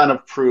 or kind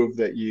of prove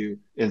that you,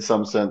 in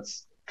some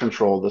sense,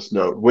 control this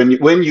node. When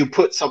you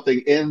put something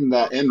in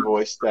that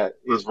invoice that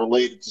is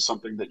related to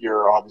something that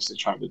you're obviously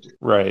trying to do.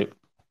 Right.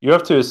 You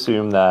have to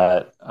assume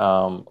that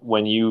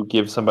when you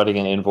give somebody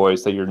an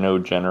invoice that your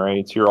node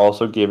generates, you're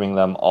also giving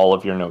them all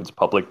of your node's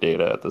public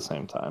data at the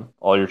same time.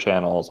 All your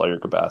channels, all your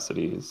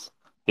capacities,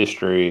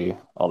 history,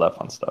 all that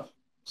fun stuff.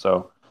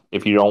 So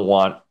if you don't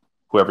want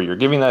whoever you're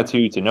giving that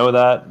to know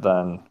that,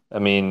 then I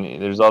mean,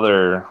 there's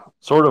other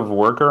sort of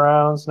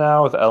workarounds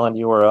now with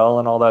LNURL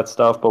and all that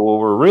stuff. But what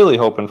we're really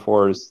hoping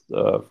for is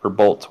for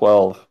Bolt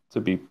 12 to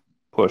be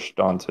pushed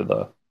onto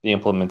the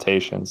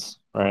implementations,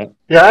 right?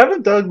 Yeah, I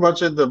haven't dug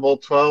much into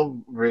Volt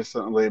 12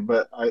 recently,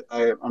 but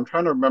I'm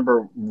trying to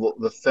remember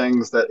the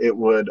things that it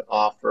would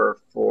offer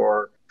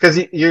for, because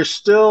you're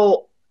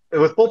still,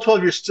 with Volt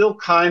 12, you're still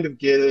kind of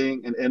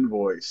getting an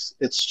invoice.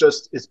 It's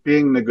just, it's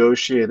being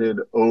negotiated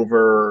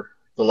over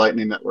the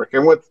Lightning Network.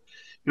 And with,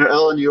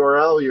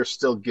 LNURL, you're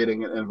still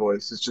getting an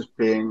invoice. It's just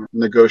being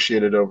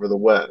negotiated over the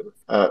web.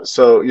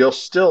 So you'll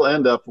still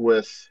end up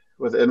with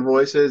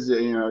invoices,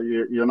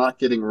 you're not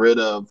getting rid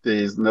of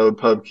these node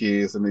pub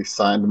keys and these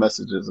signed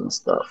messages and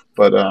stuff.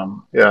 But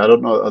yeah, I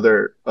don't know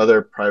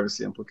other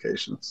privacy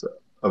implications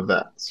of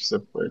that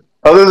specifically.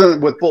 Other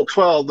than with Bolt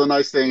 12, the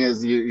nice thing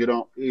is you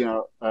don't you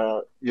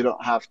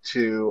don't have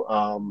to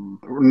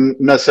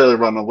necessarily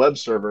run a web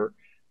server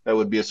that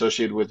would be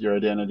associated with your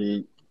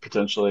identity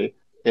potentially.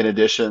 In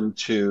addition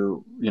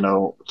to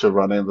to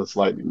running this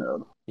Lightning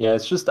node. Yeah,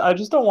 it's just I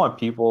just don't want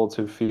people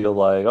to feel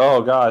like,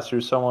 oh gosh,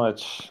 there's so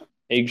much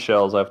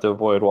eggshells I have to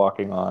avoid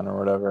walking on or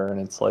whatever.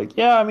 And it's like,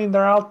 yeah, I mean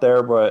they're out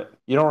there, but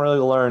you don't really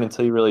learn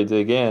until you really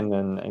dig in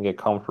and get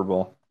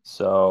comfortable.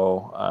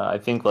 So I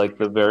think like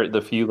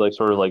the few like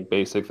sort of like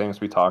basic things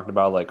we talked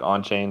about, like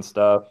on-chain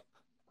stuff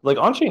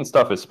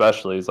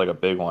especially is like a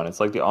big one. It's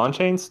like the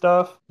on-chain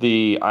stuff,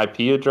 the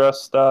IP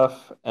address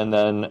stuff, and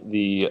then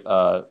the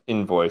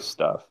invoice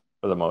stuff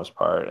for the most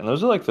part. And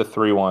those are like the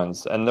three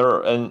ones.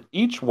 And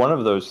each one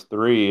of those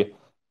three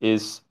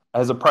is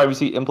has a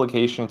privacy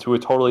implication to a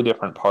totally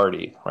different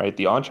party, right?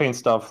 The on-chain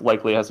stuff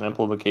likely has an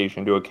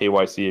implication to a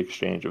KYC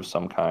exchange of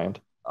some kind.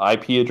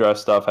 IP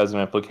address stuff has an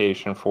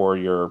implication for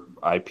your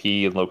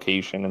IP and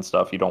location and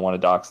stuff. You don't want to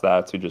dox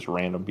that to just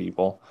random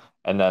people.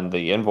 And then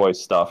the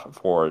invoice stuff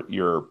for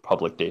your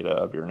public data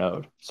of your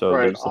node. So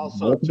Right. there's like Also,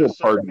 to multiple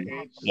certain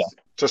parties. Yeah. agents,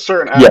 to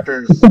certain Yeah.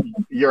 actors,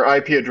 your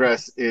IP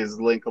address is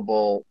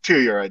linkable to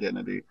your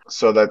identity.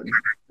 So that,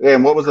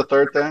 and what was the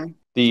third thing?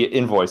 The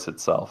invoice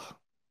itself.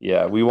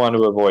 Yeah, we want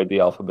to avoid the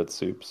alphabet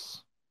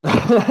soups.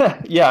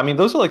 Yeah, I mean,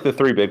 those are like the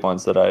three big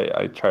ones that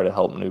I try to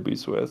help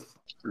newbies with.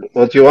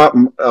 Well, do you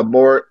want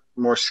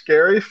more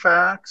scary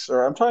facts,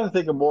 or I'm trying to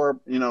think of more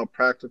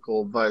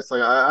practical advice?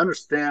 Like I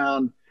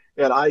understand,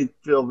 and I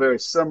feel very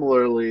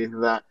similarly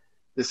that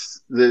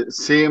this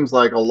seems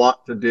like a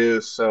lot to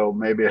do. So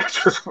maybe I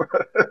just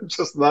I'm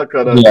just not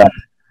gonna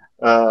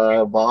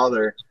Yeah.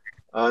 bother.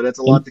 That's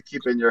a lot to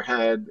keep in your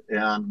head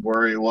and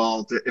worry.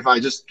 Well, if I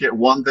just get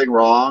one thing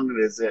wrong,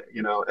 is it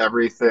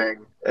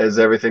everything is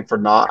everything for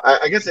naught?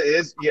 I guess it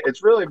is. Yeah,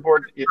 it's really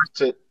important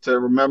to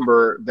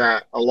remember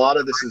that a lot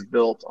of this is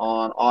built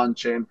on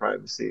chain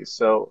privacy.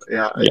 So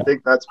yeah, I Yeah.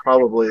 think that's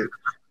probably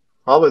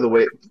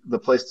the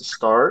place to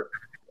start.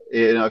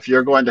 If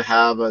you're going to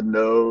have a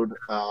node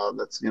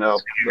that's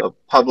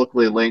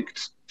publicly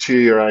linked to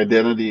your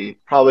identity,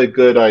 probably a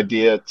good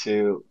idea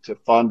to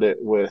fund it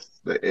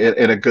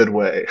in a good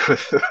way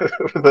with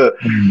a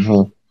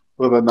Mhm.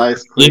 with a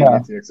nice clean Yeah.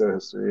 UTXO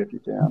history if you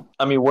can.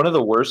 I mean, one of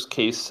the worst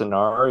case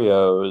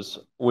scenarios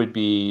would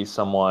be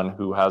someone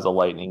who has a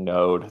Lightning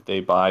node. They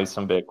buy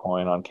some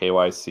Bitcoin on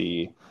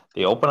KYC.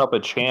 They open up a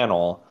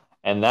channel,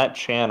 and that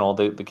channel,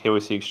 the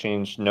KYC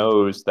exchange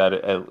knows that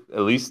at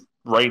least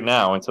right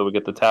now, until we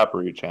get the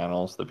Taproot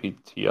channels, the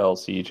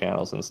PTLC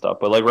channels and stuff.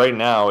 But like right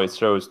now, it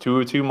shows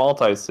 202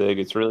 multi-sig.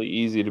 It's really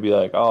easy to be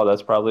like, oh,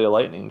 that's probably a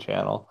Lightning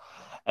channel.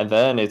 And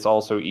then it's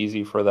also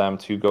easy for them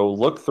to go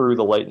look through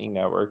the Lightning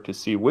Network to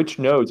see which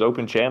nodes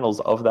open channels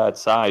of that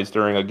size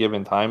during a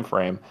given time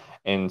frame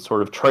and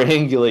sort of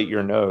triangulate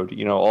your node.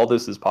 All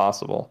this is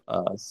possible.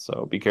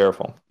 So be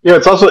careful. Yeah,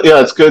 it's also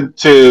it's good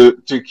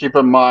to keep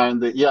in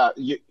mind that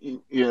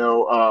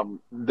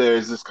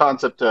there's this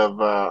concept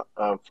of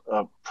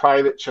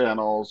private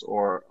channels,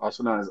 or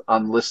also known as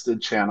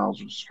unlisted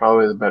channels, which is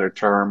probably the better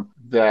term,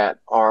 that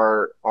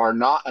are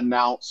not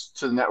announced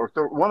to the network.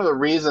 One of the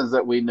reasons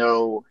that we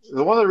know,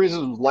 one of the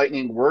reasons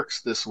Lightning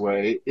works this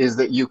way is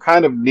that you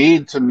kind of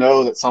need to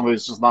know that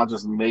somebody's just not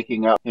just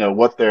making up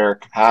what their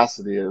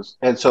capacity is,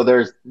 and so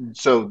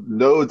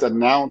nodes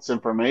announce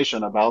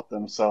information about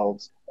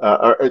themselves.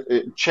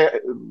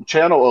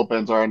 Channel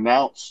opens are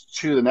announced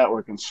to the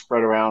network and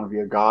spread around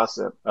via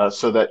gossip,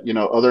 so that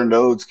other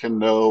nodes can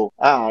know.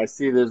 I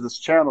see there's this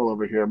channel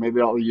over here.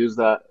 Maybe I'll use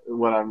that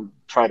when I'm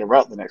trying to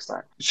route the next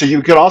time. So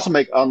you can also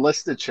make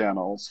unlisted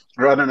channels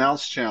or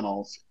unannounced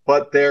channels,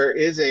 but there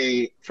is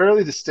a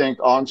fairly distinct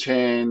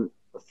on-chain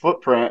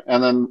footprint.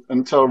 And then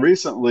until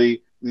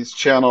recently, these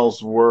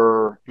channels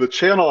were the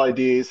channel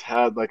IDs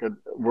had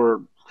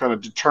were kind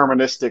of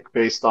deterministic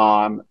based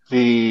on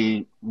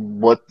the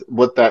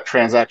what that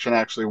transaction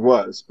actually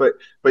was. But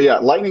yeah,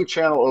 Lightning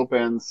channel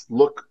opens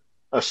look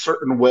a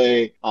certain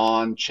way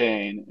on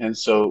chain, and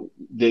so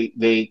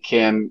they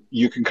can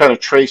you can kind of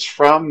trace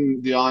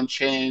from the on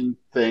chain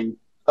thing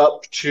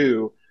up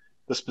to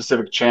the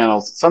specific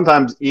channels,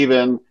 sometimes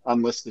even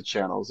unlisted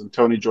channels. And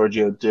Tony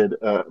Giorgio did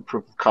a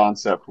proof of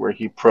concept where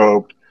he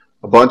probed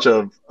a bunch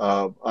of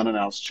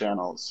unannounced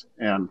channels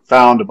and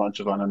found a bunch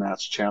of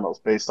unannounced channels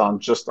based on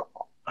just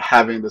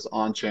having this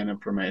on-chain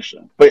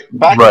information. But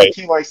back to the Right.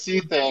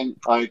 KYC thing,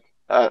 like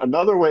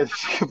another way to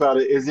think about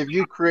it is if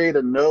you create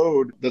a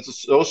node that's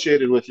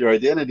associated with your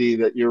identity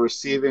that you're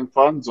receiving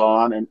funds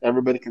on, and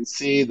everybody can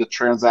see the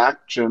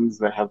transactions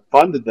that have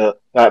funded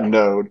that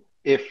node.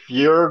 If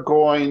you're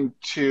going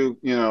to,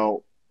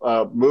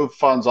 move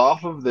funds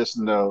off of this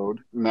node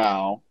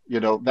now,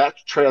 that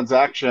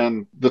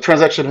transaction, the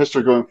transaction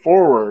history going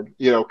forward,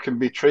 can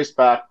be traced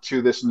back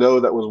to this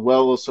node that was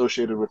well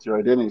associated with your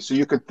identity. So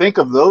you could think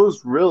of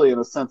those really, in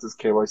a sense, as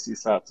KYC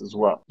sats as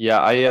well.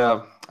 Yeah,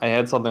 I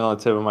had something on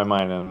the tip of my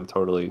mind and it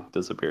totally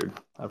disappeared.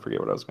 I forget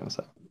what I was going to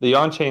say. The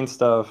on-chain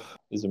stuff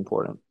is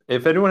important.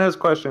 If anyone has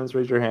questions,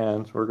 raise your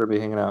hand. We're going to be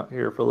hanging out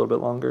here for a little bit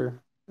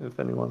longer. If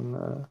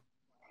anyone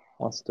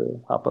wants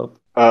to hop up.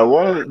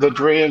 One of the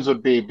dreams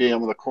would be being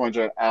able to coin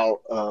join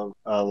out of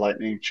a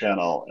Lightning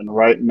channel, and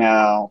right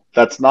now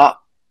that's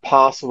not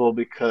possible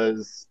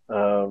because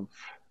of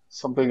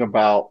something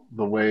about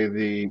the way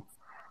the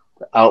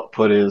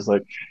output is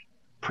like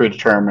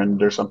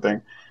predetermined or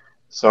something.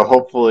 So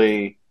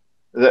hopefully,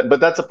 but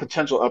that's a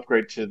potential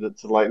upgrade to the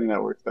Lightning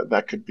Network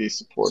that could be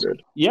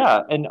supported.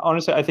 Yeah, and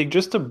honestly, I think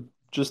just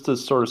to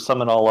sort of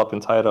sum it all up and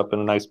tie it up in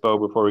a nice bow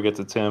before we get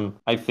to Tim,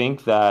 I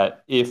think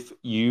that if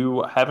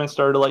you haven't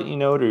started a Lightning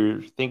node or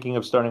you're thinking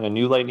of starting a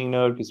new Lightning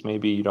node because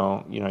maybe you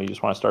don't, you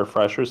just want to start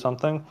fresh or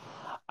something,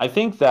 I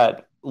think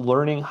that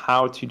learning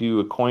how to do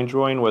a coin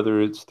join,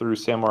 whether it's through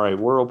Samurai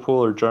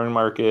Whirlpool or Join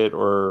Market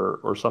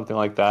or something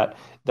like that,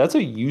 that's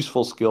a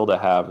useful skill to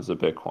have as a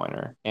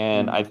Bitcoiner.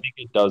 And Mm. I think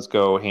it does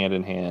go hand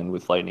in hand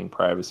with Lightning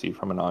privacy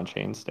from an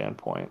on-chain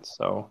standpoint.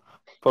 So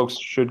folks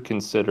should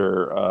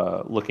consider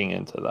looking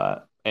into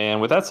that. And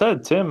with that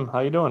said, Tim, how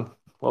you doing?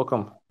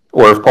 Welcome.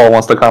 Or if Paul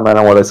wants to comment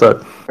on what I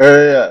said.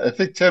 Yeah, I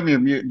think Tim, you're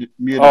muted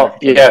if Oh,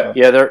 you're trying to yeah, talk.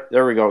 yeah,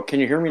 there we go. Can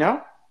you hear me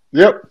now?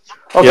 Yep.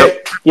 Okay.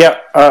 Yep.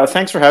 Yeah,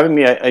 thanks for having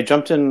me. I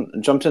jumped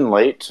in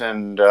late,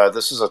 and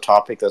this is a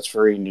topic that's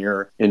very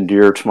near and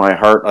dear to my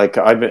heart. Like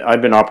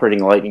I've been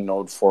operating a Lightning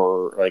node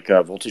for like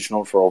a voltage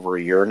node for over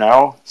a year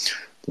now,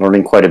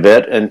 learning quite a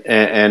bit,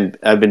 and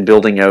I've been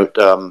building out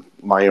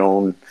my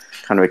own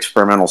kind of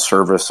experimental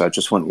service that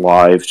just went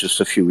live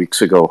just a few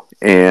weeks ago,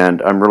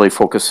 and I'm really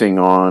focusing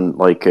on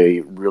like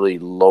a really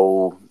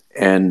low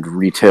and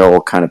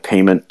retail kind of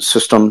payment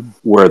system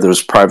where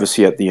there's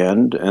privacy at the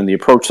end. And the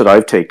approach that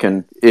I've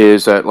taken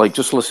is that, like,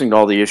 just listening to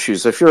all the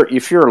issues, if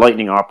you're a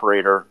Lightning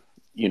operator,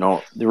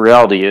 the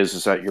reality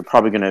is that you're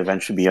probably going to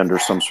eventually be under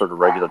some sort of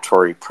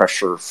regulatory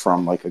pressure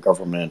from like a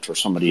government or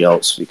somebody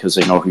else because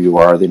they know who you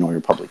are, they know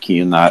your public key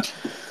and that.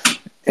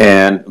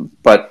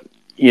 But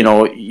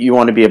you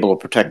want to be able to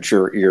protect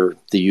the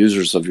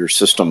users of your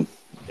system,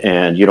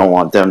 and you don't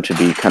want them to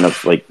be kind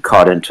of like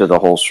caught into the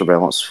whole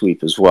surveillance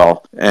sweep as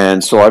well.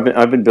 And so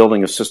I've been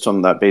building a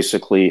system that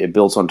basically it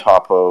builds on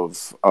top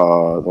of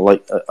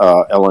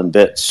LN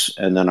bits,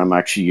 and then I'm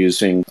actually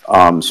using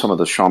some of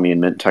the Xiaomi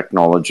and Mint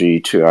technology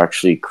to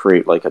actually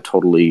create like a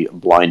totally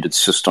blinded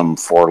system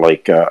for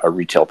like a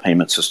retail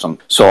payment system.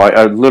 So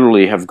I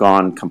literally have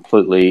gone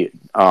completely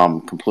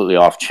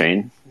off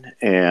chain.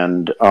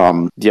 And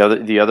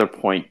the other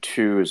point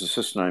too is the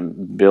system I'm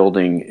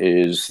building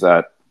is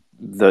that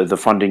the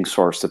funding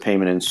source, the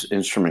payment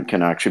instrument,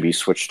 can actually be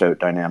switched out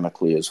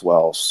dynamically as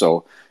well.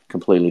 So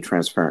completely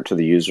transparent to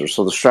the user.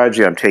 So the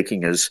strategy I'm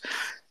taking is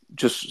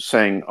just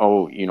saying,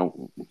 oh,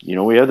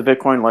 we have the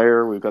Bitcoin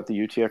layer, we've got the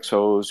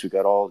UTXOs, we've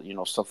got all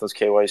stuff that's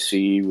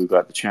KYC, we've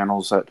got the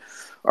channels that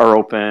are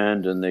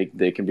opened and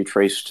they can be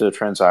traced to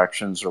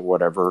transactions or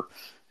whatever.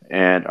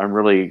 And I'm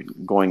really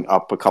going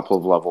up a couple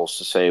of levels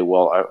to say,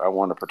 well, I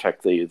want to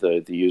protect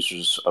the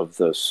users of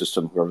the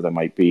system, whoever that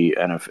might be.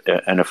 And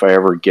if I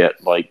ever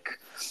get like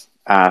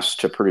asked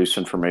to produce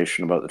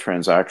information about the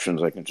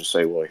transactions, I can just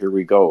say, well, here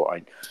we go.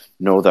 I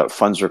know that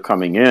funds are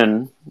coming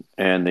in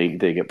and they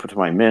get put to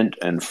my mint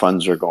and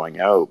funds are going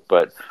out,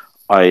 but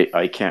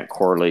I can't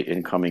correlate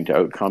incoming to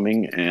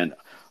outcoming, and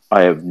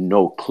I have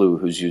no clue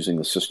who's using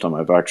the system.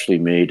 I've actually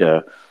made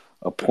a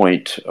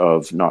point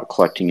of not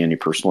collecting any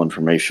personal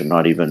information,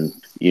 not even,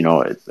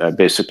 I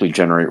basically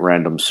generate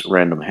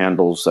random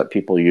handles that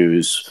people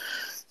use.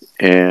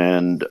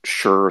 And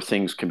sure,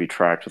 things can be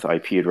tracked with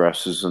IP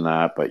addresses and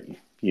that, but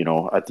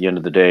at the end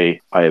of the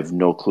day, I have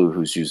no clue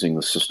who's using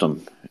the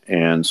system.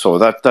 And so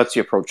that's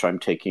the approach I'm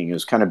taking,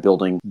 is kind of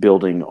building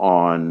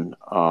on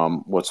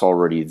what's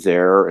already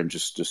there and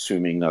just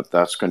assuming that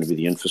that's going to be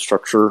the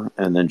infrastructure,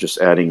 and then just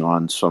adding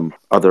on some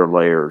other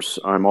layers.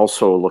 I'm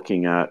also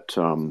looking at,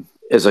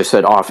 as I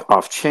said,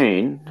 off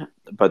chain,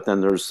 but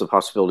then there's the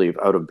possibility of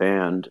out of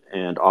band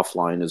and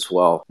offline as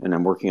well. And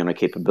I'm working on a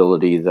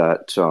capability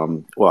that,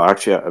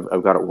 actually,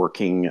 I've got it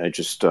working. I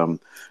just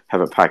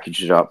haven't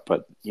packaged it up.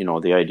 But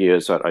the idea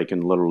is that I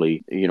can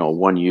literally,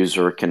 one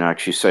user can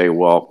actually say,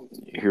 well,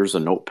 here's a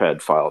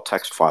notepad file,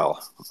 text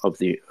file of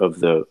the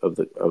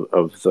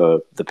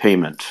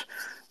payment.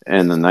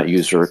 and then that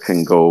user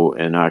can go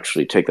and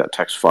actually take that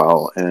text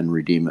file and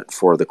redeem it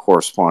for the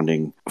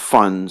corresponding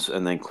funds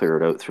and then clear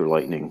it out through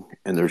Lightning.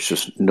 And there's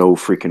just no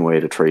freaking way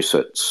to trace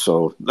it.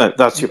 So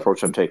that's the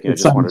approach I'm taking. I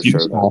just wanted to share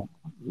that.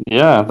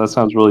 Yeah, that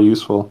sounds really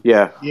useful.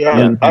 Yeah.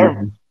 Yeah,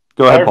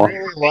 Go I ahead, Paul.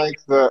 really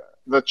like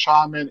the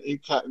Charmin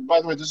eCat.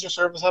 By the way, does your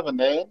service have a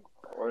name?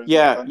 Or is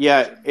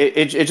Yeah.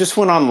 It just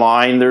went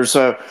online. There's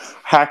a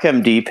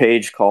HackMD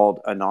page called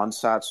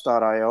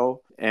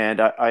anonsats.io,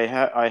 and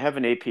I have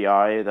an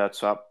API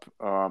that's up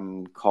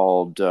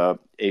called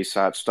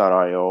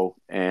asats.io,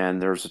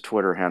 and there's a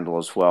Twitter handle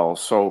as well.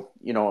 So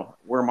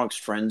we're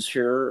amongst friends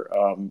here.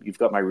 You've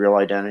got my real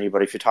identity,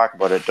 but if you talk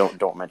about it,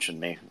 don't mention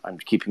me. I'm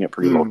keeping it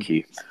pretty low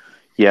key.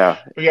 Yeah,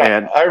 But yeah,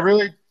 and I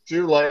really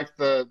do like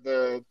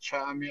the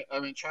Charmin. I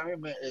mean,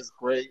 Charmin is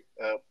great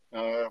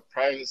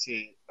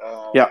privacy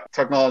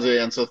technology,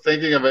 and so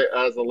thinking of it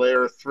as a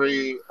layer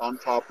three on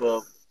top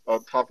of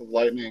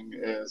Lightning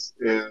is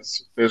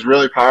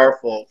really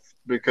powerful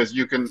because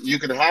you can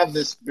have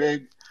this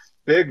big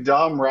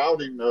dumb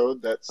routing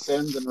node that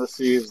sends and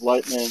receives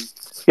Lightning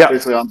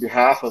basically on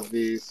behalf of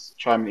these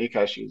Charmin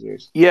eCache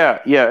users. Yeah,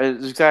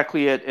 it's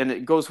exactly it. And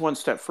it goes one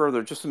step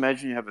further. Just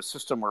imagine you have a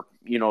system where,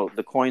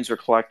 the coins are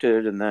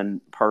collected and then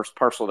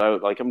parceled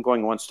out. Like I'm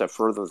going one step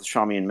further with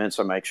Xiaomi Mints.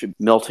 I'm actually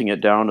melting it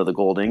down to the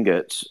gold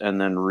ingots and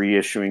then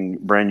reissuing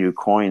brand new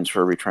coins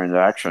for every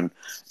transaction.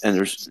 And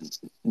there's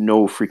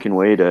no freaking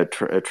way to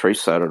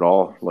trace that at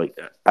all,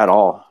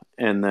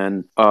 And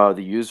then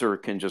the user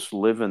can just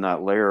live in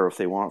that layer if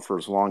they want for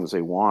as long as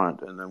they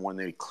want. And then when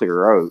they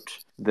clear out,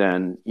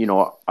 then,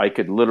 I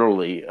could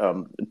literally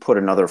put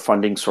another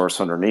funding source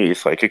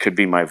underneath. Like it could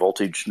be my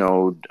voltage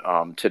node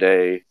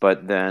today,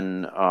 but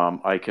then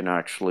I can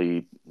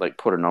actually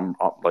put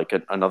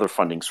another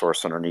funding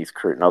source underneath,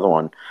 create another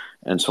one.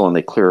 And so when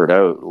they clear it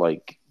out,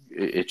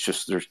 it's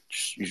just, you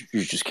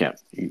just can't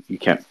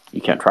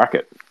track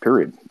it,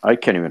 period. I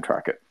can't even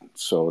track it.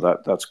 So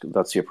that's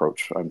the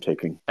approach I'm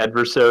taking.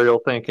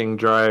 Adversarial thinking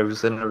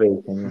drives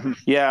innovation.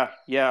 Yeah.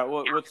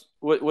 Well,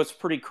 what's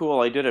pretty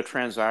cool? I did a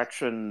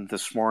transaction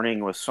this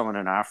morning with someone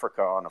in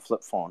Africa on a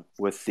flip phone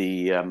with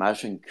the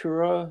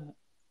Majinkura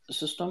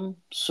system.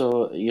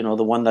 So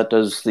the one that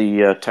does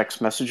the text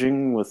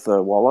messaging with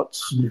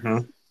wallets,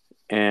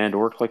 and it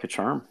worked like a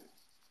charm.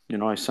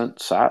 I sent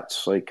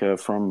sats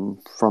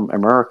from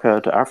America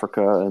to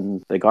Africa,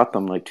 and they got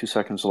them 2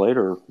 seconds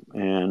later,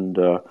 and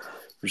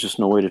there's just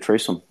no way to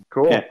trace them.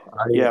 Cool.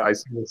 I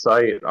see the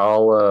site.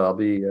 I'll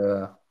be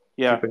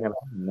keeping an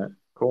eye on it.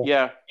 Cool.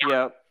 Yeah.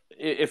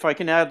 If I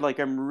can add,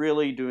 I'm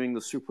really doing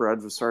the super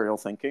adversarial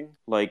thinking.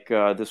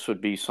 This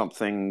would be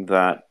something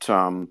that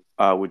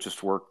would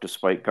just work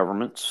despite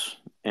governments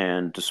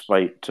and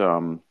despite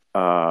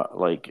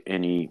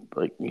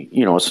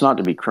it's not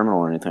to be criminal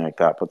or anything like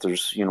that, but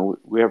there's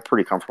we have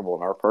pretty comfortable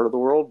in our part of the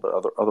world, but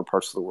other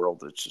parts of the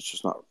world it's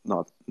just not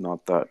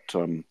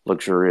that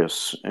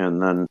luxurious.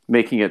 And then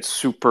making it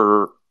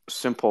super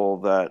simple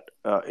that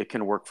it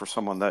can work for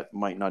someone that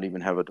might not even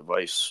have a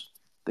device.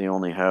 They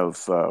only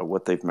have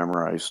what they've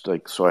memorized.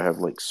 So I have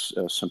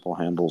simple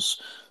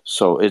handles.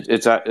 So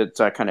it's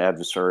that kind of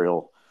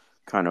adversarial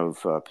kind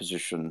of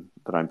position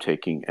that I'm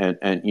taking, and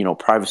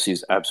privacy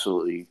is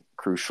absolutely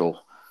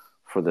crucial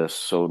for this,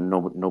 so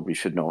nobody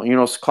should know.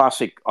 It's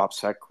classic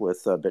OPSEC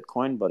with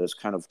Bitcoin, but it's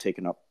kind of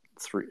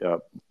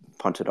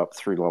punted up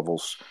 3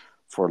 levels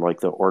for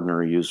the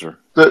ordinary user.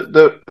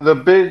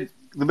 The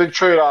big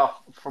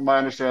trade-off, from my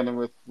understanding,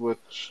 with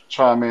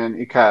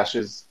Charmin eCache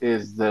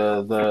is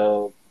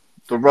the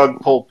rug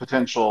pull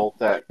potential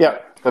that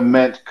the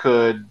Mint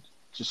could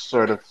just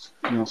sort of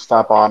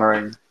stop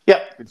honoring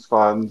its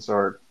funds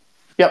or.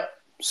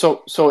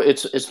 So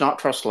it's not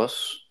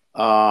trustless.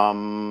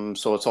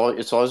 So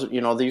it's always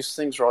these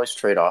things are always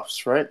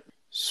trade-offs, right?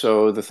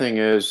 So the thing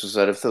is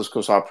that if this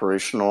goes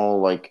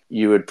operational,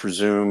 you would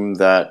presume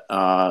that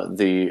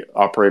the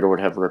operator would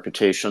have a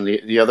reputation.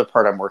 The other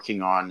part I'm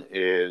working on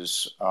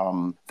is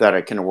that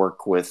I can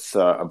work with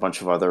a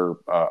bunch of other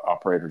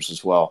operators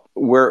as well.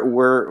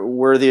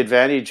 Where the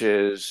advantage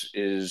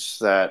is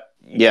that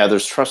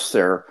there's trust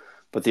there,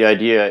 but the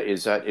idea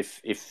is that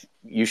if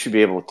you should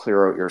be able to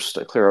clear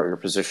out your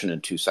position in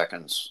 2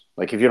 seconds.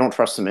 If you don't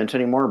trust the Mint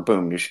anymore,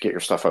 boom, you should get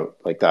your stuff out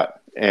like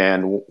that.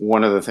 And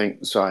one of the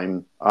things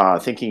I'm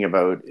thinking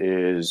about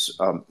is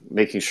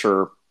making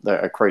sure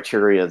that a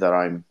criteria that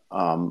I'm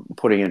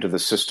putting into the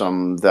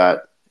system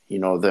that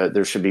that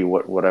there should be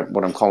what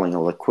I'm calling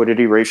a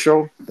liquidity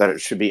ratio, that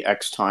it should be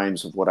X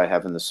times of what I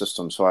have in the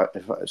system. So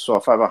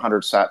if I have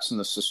 100 sats in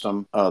the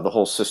system, the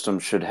whole system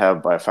should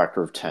have by a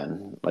factor of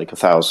 10,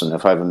 1,000.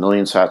 If I have 1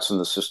 million sats in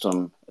the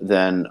system,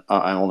 then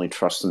I only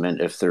trust the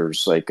Mint if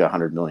there's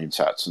 100 million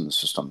sats in the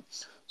system.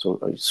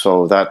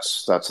 So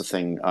that's a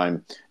thing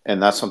and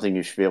that's something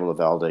you should be able to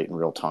validate in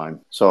real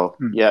time. So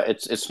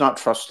it's not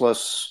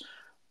trustless,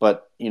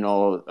 but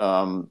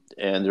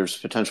and there's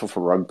potential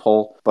for rug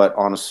pull. But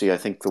honestly, I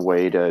think the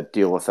way to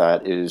deal with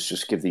that is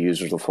just give the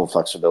users the full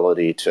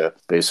flexibility to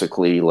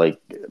basically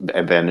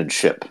abandon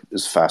ship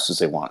as fast as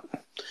they want.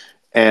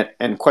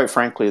 And quite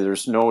frankly,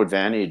 there's no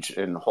advantage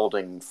in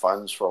holding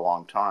funds for a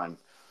long time,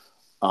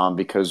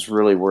 because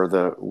really where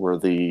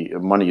the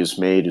money is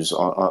made is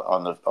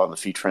on the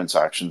fee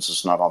transactions.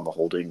 It's not on the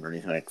holding or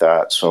anything like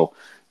that. So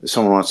if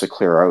someone wants to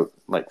clear out,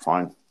 like,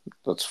 fine,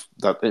 that's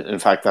that. In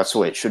fact, that's the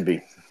way it should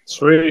be.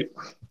 Sweet.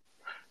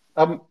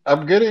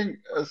 I'm getting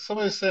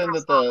somebody's saying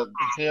that the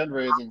hand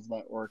raising's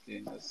not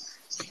working.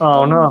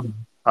 Oh no.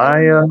 I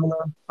I don't uh,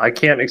 know. I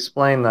can't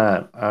explain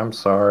that. I'm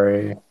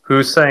sorry.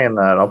 Who's saying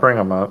that? I'll bring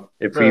them up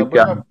if Bro, we've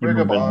got bring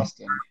human up being.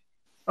 Austin.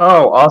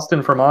 Oh,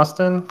 Austin from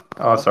Austin?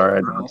 Oh, Austin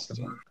sorry. from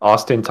Austin.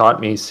 Austin taught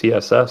me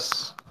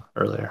CSS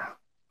earlier.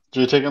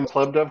 Did you take him the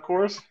Pleb Dev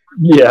course?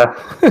 Yeah.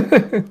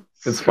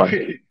 It's fun.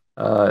 Sweet.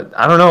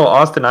 I don't know,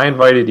 Austin, I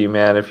invited you,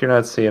 man. If you're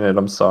not seeing it,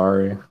 I'm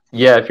sorry.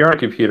 Yeah, if you're on a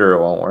computer,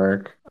 it won't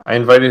work. I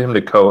invited him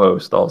to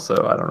co-host also.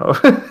 I don't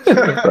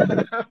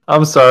know.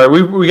 I'm sorry.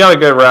 We got to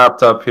get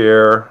wrapped up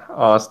here,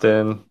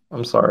 Austin.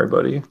 I'm sorry,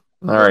 buddy.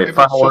 All Yeah, right,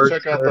 people final should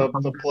words. check out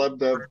the Pleb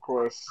Dev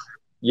course.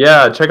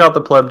 Yeah, check out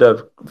the Pleb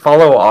Dev.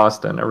 Follow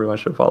Austin. Everyone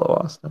should follow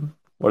Austin.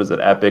 What is it?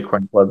 At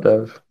Bitcoin Pleb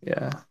Dev.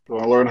 Yeah. If you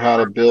want to learn how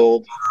to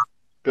build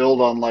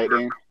on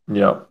Lightning.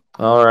 Yep.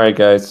 All right,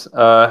 guys.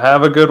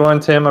 Have a good one,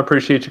 Tim. I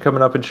appreciate you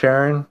coming up and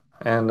sharing,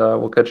 and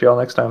we'll catch you all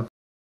next time.